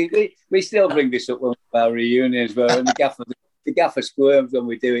 yeah. We still bring this up when we have our reunions, but the gaffer squirms when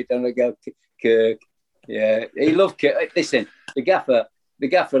we do it. Don't we go Kirk? Yeah, he loved Kirk. Listen, the gaffer.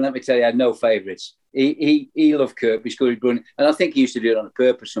 Let me tell you, had no favourites. He loved Kirk because he'd run, and I think he used to do it on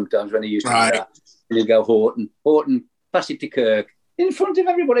purpose sometimes when he used to do that. And he'd go Horton, pass it to Kirk in front of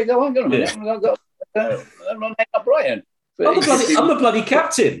everybody. Go on, go on. I'm Brian. I'm the bloody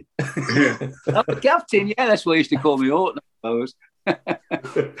captain. I'm the captain. Yeah, that's what he used to call me, Horton, I suppose.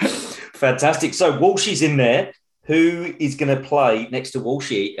 Fantastic. So Walshy's in there. Who is going to play next to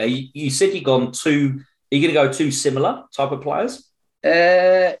Walshy? You said you've gone two. Are you going to go two similar type of players?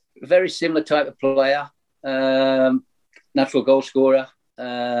 Very similar type of player. Natural goal scorer.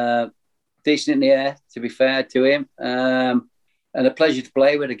 Decent in the air, to be fair to him. And a pleasure to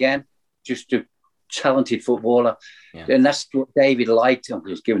play with again. Just a talented footballer. Yeah. And that's what David liked. I'm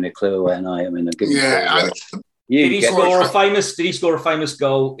just giving a clue away, and I'm giving Did he score a famous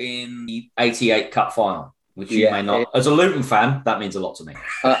goal in the '88 Cup final? Which you may not. As a Luton fan, that means a lot to me.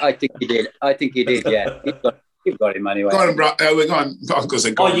 I think he did. Yeah. You've got him anyway. Go on, Brian. We're going.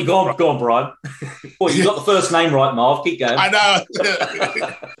 Go on, Brian. Well, you got the first name right, Marv. Keep going. I know.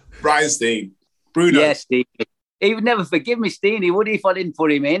 Brian Steen. Bruno. Yes, Steen. He would never forgive me, Steenie, would he, if I didn't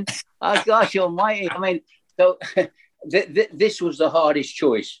put him in? Oh, gosh almighty. I mean, so this was the hardest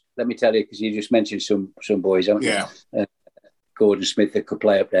choice, let me tell you, because you just mentioned some boys, haven't you? Yeah. Gordon Smith that could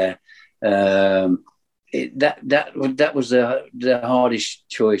play up there. That was the hardest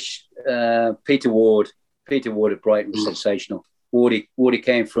choice. Peter Ward at Brighton was sensational. Wardy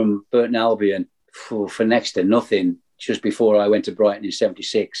came from Burton Albion for next to nothing just before I went to Brighton in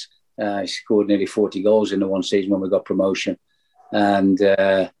 '76. He scored nearly 40 goals in the one season when we got promotion,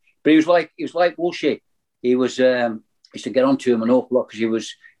 but he was like Walshy. He was used to get onto him an awful lot because he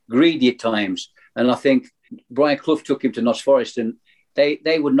was greedy at times, and I think Brian Clough took him to Notts Forest, and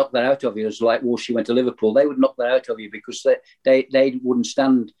they would knock that out of you. As like Walshy went to Liverpool, they would knock that out of you because they wouldn't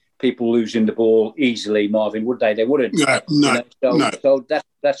stand people losing the ball easily, Marvin, would they? They wouldn't. No. So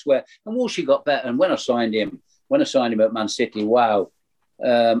that's where, and Walshy got better. And when I signed him at Man City, wow.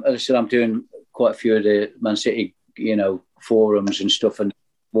 As I said, I'm doing quite a few of the Man City, forums and stuff and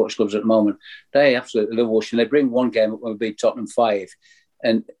sports clubs at the moment. They absolutely love Walshy. They bring one game up when we beat Tottenham 5,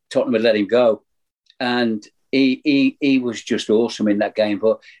 and Tottenham had let him go, and he was just awesome in that game.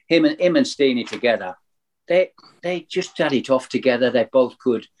 But him and Steenie together, they just had it off together. They both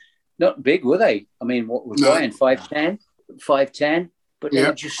could. Not big, were they? I mean, what was Brian? 5'10", but they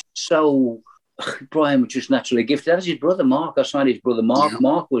were just so. Brian was just naturally gifted. As his brother Mark, I signed his brother Mark. Yeah.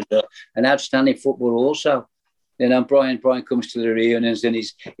 Mark was an outstanding footballer also. Brian comes to the reunions and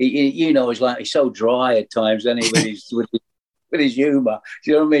he's so dry at times, and with his humour.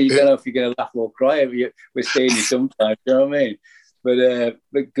 Do you know what I mean? You don't know if you're going to laugh or cry with Steenie sometimes. Do you know what I mean?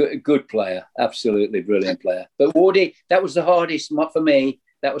 But good player, absolutely brilliant player. But Wardy, that was the hardest for me.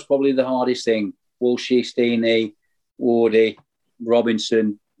 That was probably the hardest thing. Walshy, Steenie, Wardy,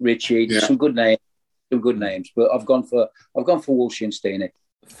 Robinson, Richie, some good names. But I've gone for Walshy and Steenie.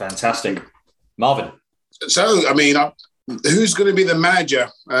 Fantastic, Marvin. So I mean, who's going to be the manager?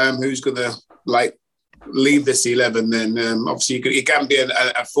 Who's going to lead this 11? Then obviously it can be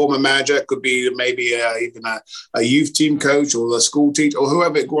a former manager. It could be maybe even a youth team coach or a school teacher or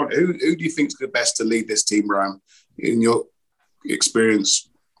whoever. Who do you think is the best to lead this team, Ryan, in your experience?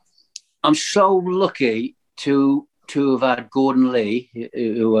 I'm so lucky to have had Gordon Lee,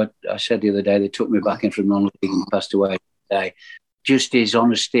 who I said the other day, they took me back in from non-league and passed away today. Just his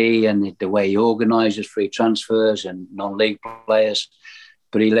honesty and the way he organises free transfers and non-league players.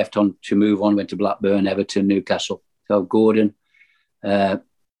 But he left on to move on, went to Blackburn, Everton, Newcastle. So Gordon, Alan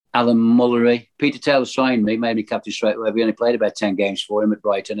Mullery, Peter Taylor signed me, made me captain straight away. We only played about 10 games for him at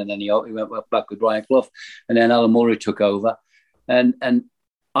Brighton, and then he went back with Brian Clough, and then Alan Mullery took over. And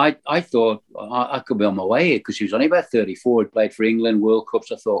I thought I could be on my way here because he was only about 34. He played for England, World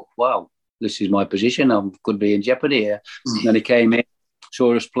Cups. I thought, wow, this is my position. I could be in jeopardy here. And then he came in,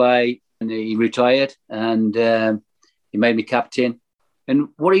 saw us play, and he retired, and he made me captain. And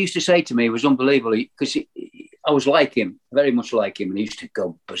what he used to say to me was unbelievable because I was like him, very much like him, and he used to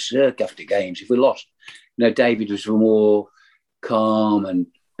go berserk after games. If we lost, David was more calm and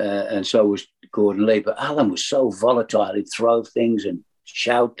and so was Gordon Lee. But Alan was so volatile. He'd throw things and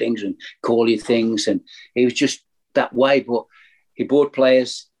shout things and call you things. And he was just that way. But he brought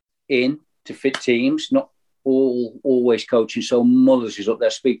players in to fit teams, not always coaching. So Mullers is up there.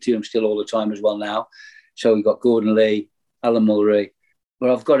 I speak to him still all the time as well now. So we got Gordon Lee, Alan Mullery. But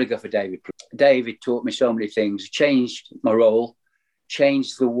I've got to go for David. David taught me so many things, changed my role,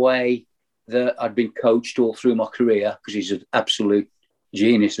 changed the way that I'd been coached all through my career, because he's an absolute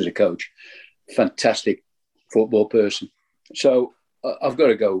genius as a coach. Fantastic football person. So I've got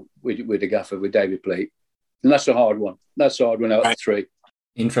to go with the gaffer, with David Pleat. And that's a hard one. That's a hard one out of three.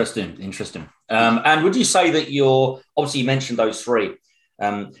 Interesting. And would you say that obviously you mentioned those three.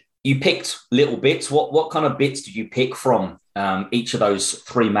 You picked little bits. What kind of bits did you pick from each of those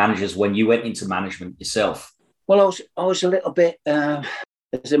three managers when you went into management yourself? Well, I was a little bit,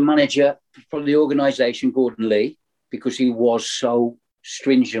 as a manager for the organisation, Gordon Lee, because he was so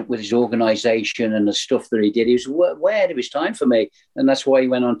stringent with his organisation and the stuff that he did. He was way ahead of his time for me. And that's why he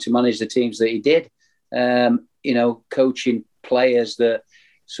went on to manage the teams that he did, coaching players that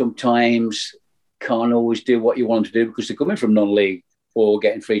sometimes can't always do what you want them to do because they're coming from non-league or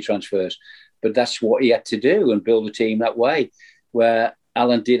getting free transfers. But that's what he had to do and build a team that way, where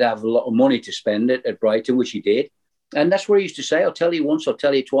Alan did have a lot of money to spend at Brighton, which he did. And that's where he used to say, I'll tell you once, I'll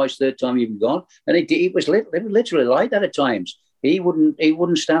tell you twice, third time you've gone. And it was literally like that at times. He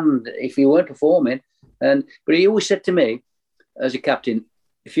wouldn't stand if you weren't performing. But he always said to me, as a captain,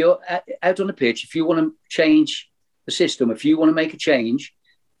 if you're out on the pitch, if you want to change the system, if you want to make a change,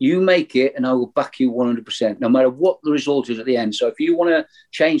 you make it and I will back you 100%, no matter what the result is at the end. So if you want to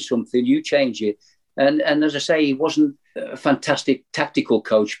change something, you change it. And as I say, he wasn't a fantastic tactical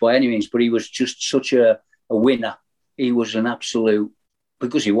coach by any means, but he was just such a winner. He was an absolute,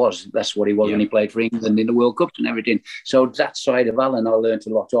 because he was, that's what he was when he played for England in the World Cup and everything. So that side of Alan, I learned a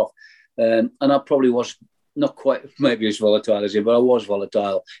lot of. And I probably was not quite maybe as volatile as him, but I was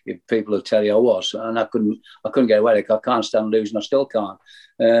volatile. If people will tell you I was, and I couldn't get away with it. I can't stand losing. I still can't.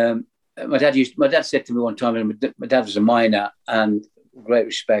 My dad said to me one time, and my dad was a miner and great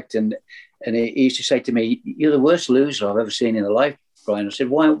respect, and he used to say to me, "You're the worst loser I've ever seen in my life, Brian." I said,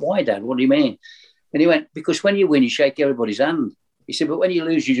 "Why, Dad? What do you mean?" And he went, "Because when you win, you shake everybody's hand." He said, "But when you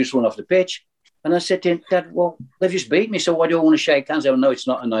lose, you just run off the pitch." And I said to him, "Dad, well, they've just beat me, so why do I want to shake hands?" I know it's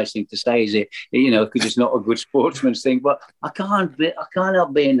not a nice thing to say, is it? Because it's not a good sportsman's thing. But I can't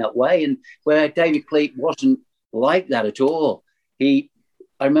help being that way. And where David Pleat wasn't like that at all. I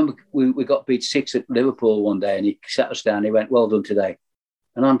remember we got beat 6 at Liverpool one day, and he sat us down. And he went, "Well done today."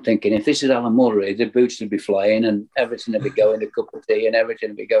 And I'm thinking, if this is Alan Mullery, the boots would be flying, and everything would be going, a cup of tea, and everything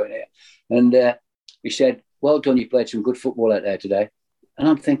would be going here. And he said, "Well done, you played some good football out there today." And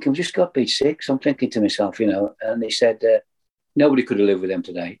I'm thinking, we just got beat 6. I'm thinking to myself, and he said, nobody could have lived with them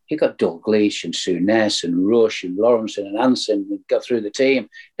today. You got Dalglish and Souness and Rush and Lawrenson and Hansen and got through the team.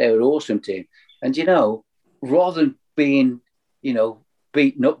 They were an awesome team. And, rather than being,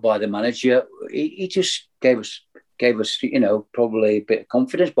 beaten up by the manager, he just gave us, probably a bit of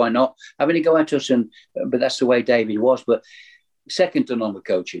confidence by not having to go at us. But that's the way David was. But second to none with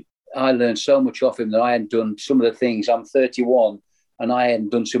coaching. I learned so much off him that I hadn't done some of the things. I'm 31. And I hadn't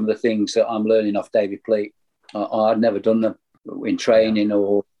done some of the things that I'm learning off David Pleat. I'd never done them in training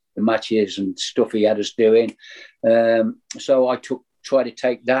or the matches and stuff he had us doing. So I try to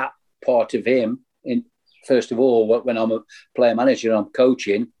take that part of him in. First of all, when I'm a player manager and I'm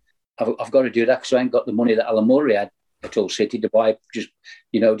coaching, I've got to do that because I ain't got the money that Alan Mullery had at Hull City to buy,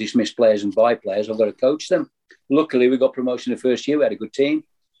 dismiss players and buy players. I've got to coach them. Luckily, we got promotion the first year. We had a good team.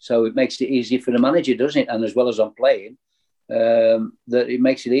 So it makes it easier for the manager, doesn't it? And as well as I'm playing, that it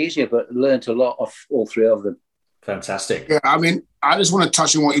makes it easier, but learned a lot of all three of them. Fantastic. Yeah, I mean, I just want to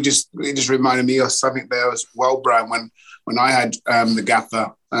touch on what you just reminded me of something there as well, Brian, when I had the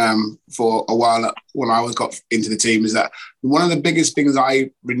gaffer for a while when I got into the team, is that one of the biggest things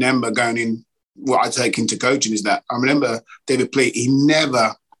I remember going in, what I take into coaching, is that I remember David Pleat, he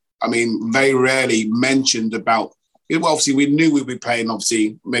never, very rarely mentioned about, obviously we knew we'd be playing,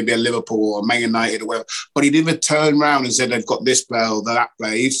 obviously, maybe a Liverpool or Man United or whatever, but he never turned around and said they've got this player or that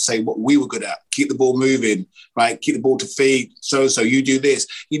player. He used to say what we were good at, keep the ball moving, right? Keep the ball to feet, so you do this.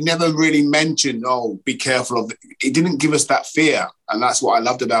 He never really mentioned, be careful of it. He didn't give us that fear, and that's what I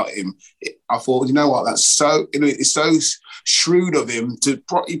loved about him. I thought, you know what, that's so, it's so shrewd of him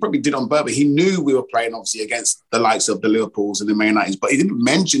he probably did on purpose. He knew we were playing obviously against the likes of the Liverpools and the Man Uniteds, but he didn't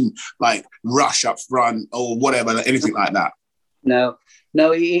mention like rush up front or whatever, anything like that. No,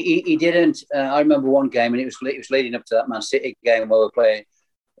 he didn't. I remember one game, and it was leading up to that Man City game where we were playing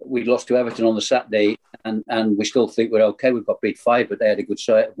we lost to Everton on the Saturday, and we still think we're okay. We've got beat 5, but they had a good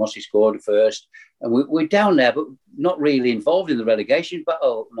side. Mossy scored first. And we're down there, but not really involved in the relegation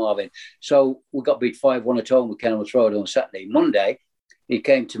battle, Marvin. So we got beat 5-1 at home with Kenilworth Road on Saturday. Monday, he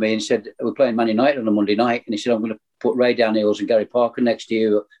came to me and said, we're playing Man United on a Monday night. And he said, I'm going to put Ray Daniels and Gary Parker next to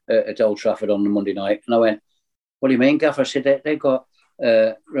you at Old Trafford on the Monday night. And I went, what do you mean, Gaffer? I said, they've got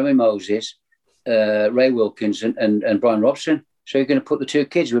Remy Moses, Ray Wilkins and Brian Robson. So you're going to put the 2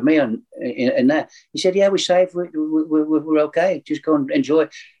 kids with me in there? He said, yeah, we're safe. We're okay. Just go and enjoy.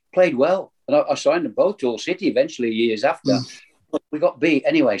 Played well. And I signed them both to Hull City eventually years after. But we got beat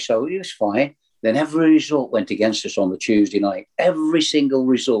anyway, so it was fine. Then every result went against us on the Tuesday night. Every single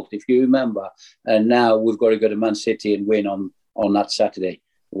result, if you remember. And now we've got to go to Man City and win on that Saturday,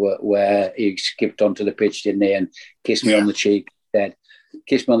 where he skipped onto the pitch, didn't he, and kissed me on the cheek.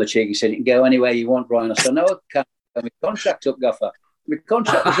 Kissed me on the cheek. He said, you can go anywhere you want, Brian. I said, no, I can't. My contract's up, Gaffer. My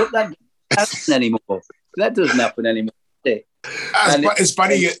contract was up. That doesn't happen anymore. That doesn't happen anymore. It's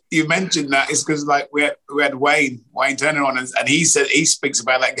funny you mentioned that. It's because like we had Wayne Turner on, and he said he speaks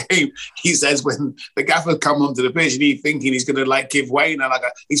about that game. He says when the Gaffer come onto the pitch and he thinking he's going to like give Wayne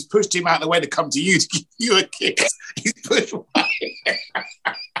he's pushed him out of the way to come to you to give you a kick. He's pushed Wayne.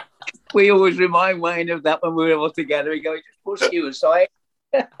 We always remind Wayne of that when we were all together. He goes, just push you aside.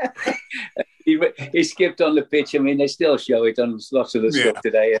 He skipped on the pitch. I mean, they still show it on lots of the stuff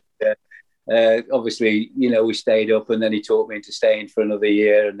today. Obviously, we stayed up, and then he taught me into staying for another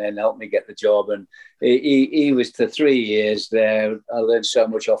year, and then helped me get the job. And he was for 3 years there. I learned so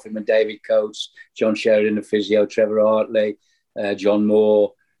much off him. And David Coates, John Sheridan, the physio, Trevor Hartley, John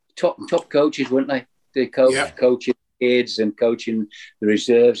Moore, top coaches, weren't they? The coaching kids and coaching the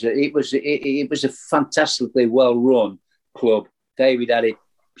reserves. It was a fantastically well run club. David had it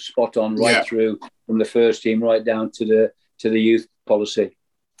spot on right through from the first team right down to the youth policy.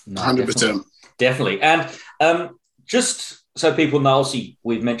 100%. Definitely. And just so people know, obviously,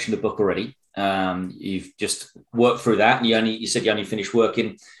 we've mentioned the book already. You've just worked through that, and you said you only finished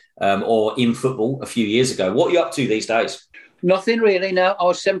working or in football a few years ago. What are you up to these days? Nothing really. Now, I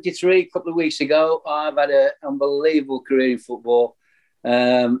was 73 a couple of weeks ago. I've had an unbelievable career in football.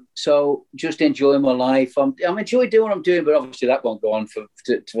 So just enjoying my life. I'm enjoying doing what I'm doing, but obviously that won't go on for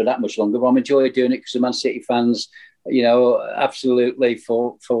that much longer. But I'm enjoying doing it because the Man City fans, absolutely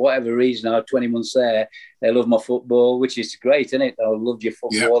for whatever reason, I had 20 months there. They love my football, which is great, isn't it? I loved your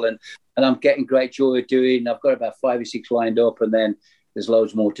football, and I'm getting great joy doing. I've got about 5 or 6 lined up, and then there's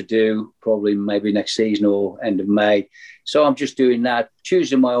loads more to do, probably maybe next season or end of May. So I'm just doing that,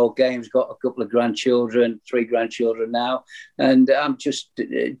 choosing my old games, got a couple of grandchildren, 3 grandchildren now, and I'm just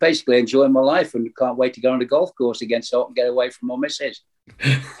basically enjoying my life and can't wait to go on the golf course again so I can get away from my missus.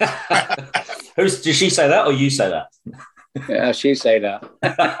 Does she say that or you say that? Yeah, she say that.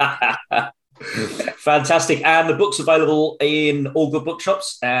 Fantastic. And the book's available in all good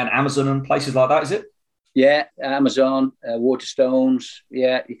bookshops and Amazon and places like that, is it? Yeah, Amazon, Waterstones.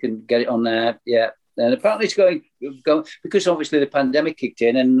 Yeah, you can get it on there. Yeah. And apparently it's going because obviously the pandemic kicked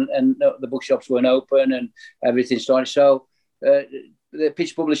in and the bookshops weren't open and everything started. So the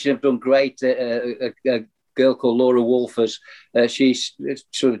Pitch Publishing have done great. A girl called Laura Wolfers, she's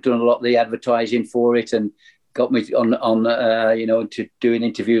sort of done a lot of the advertising for it and got me on to doing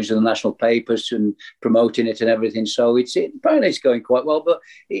interviews in the national papers and promoting it and everything. So apparently it's going quite well. But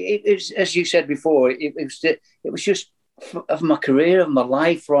it's as you said before, it was just of my career, of my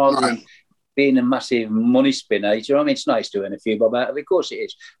life, rather than being a massive money spinner. You know what I mean? It's nice to earn a few bob out of it. Of course it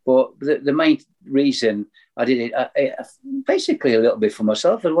is. But the main reason I did it, basically a little bit for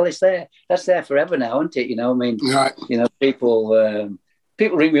myself. And well, it's there. That's there forever now, isn't it? You know, I mean, people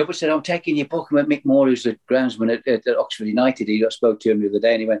ring me up and said, I'm taking your book. I met Mick Moore, who's the groundsman at Oxford United. I spoke to him the other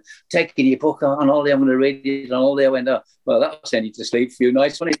day and he went, taking your book on holiday, I'm going to read it on holiday. I went, oh, well, that'll send you to sleep a few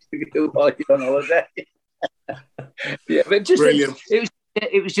nights when you're on holiday. Yeah, but just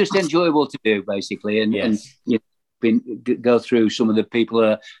it was just enjoyable to do, basically. And go through some of the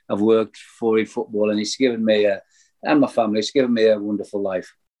people I've worked for in football, and it's given me and my family, it's given me a wonderful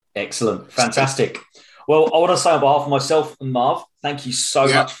life. Excellent. Fantastic. Well, I want to say on behalf of myself and Marv, thank you so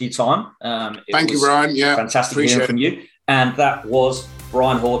much for your time. Thank you, Brian. Yeah, fantastic hearing from you. And that was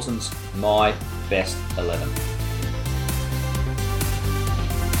Brian Horton's My Best 11.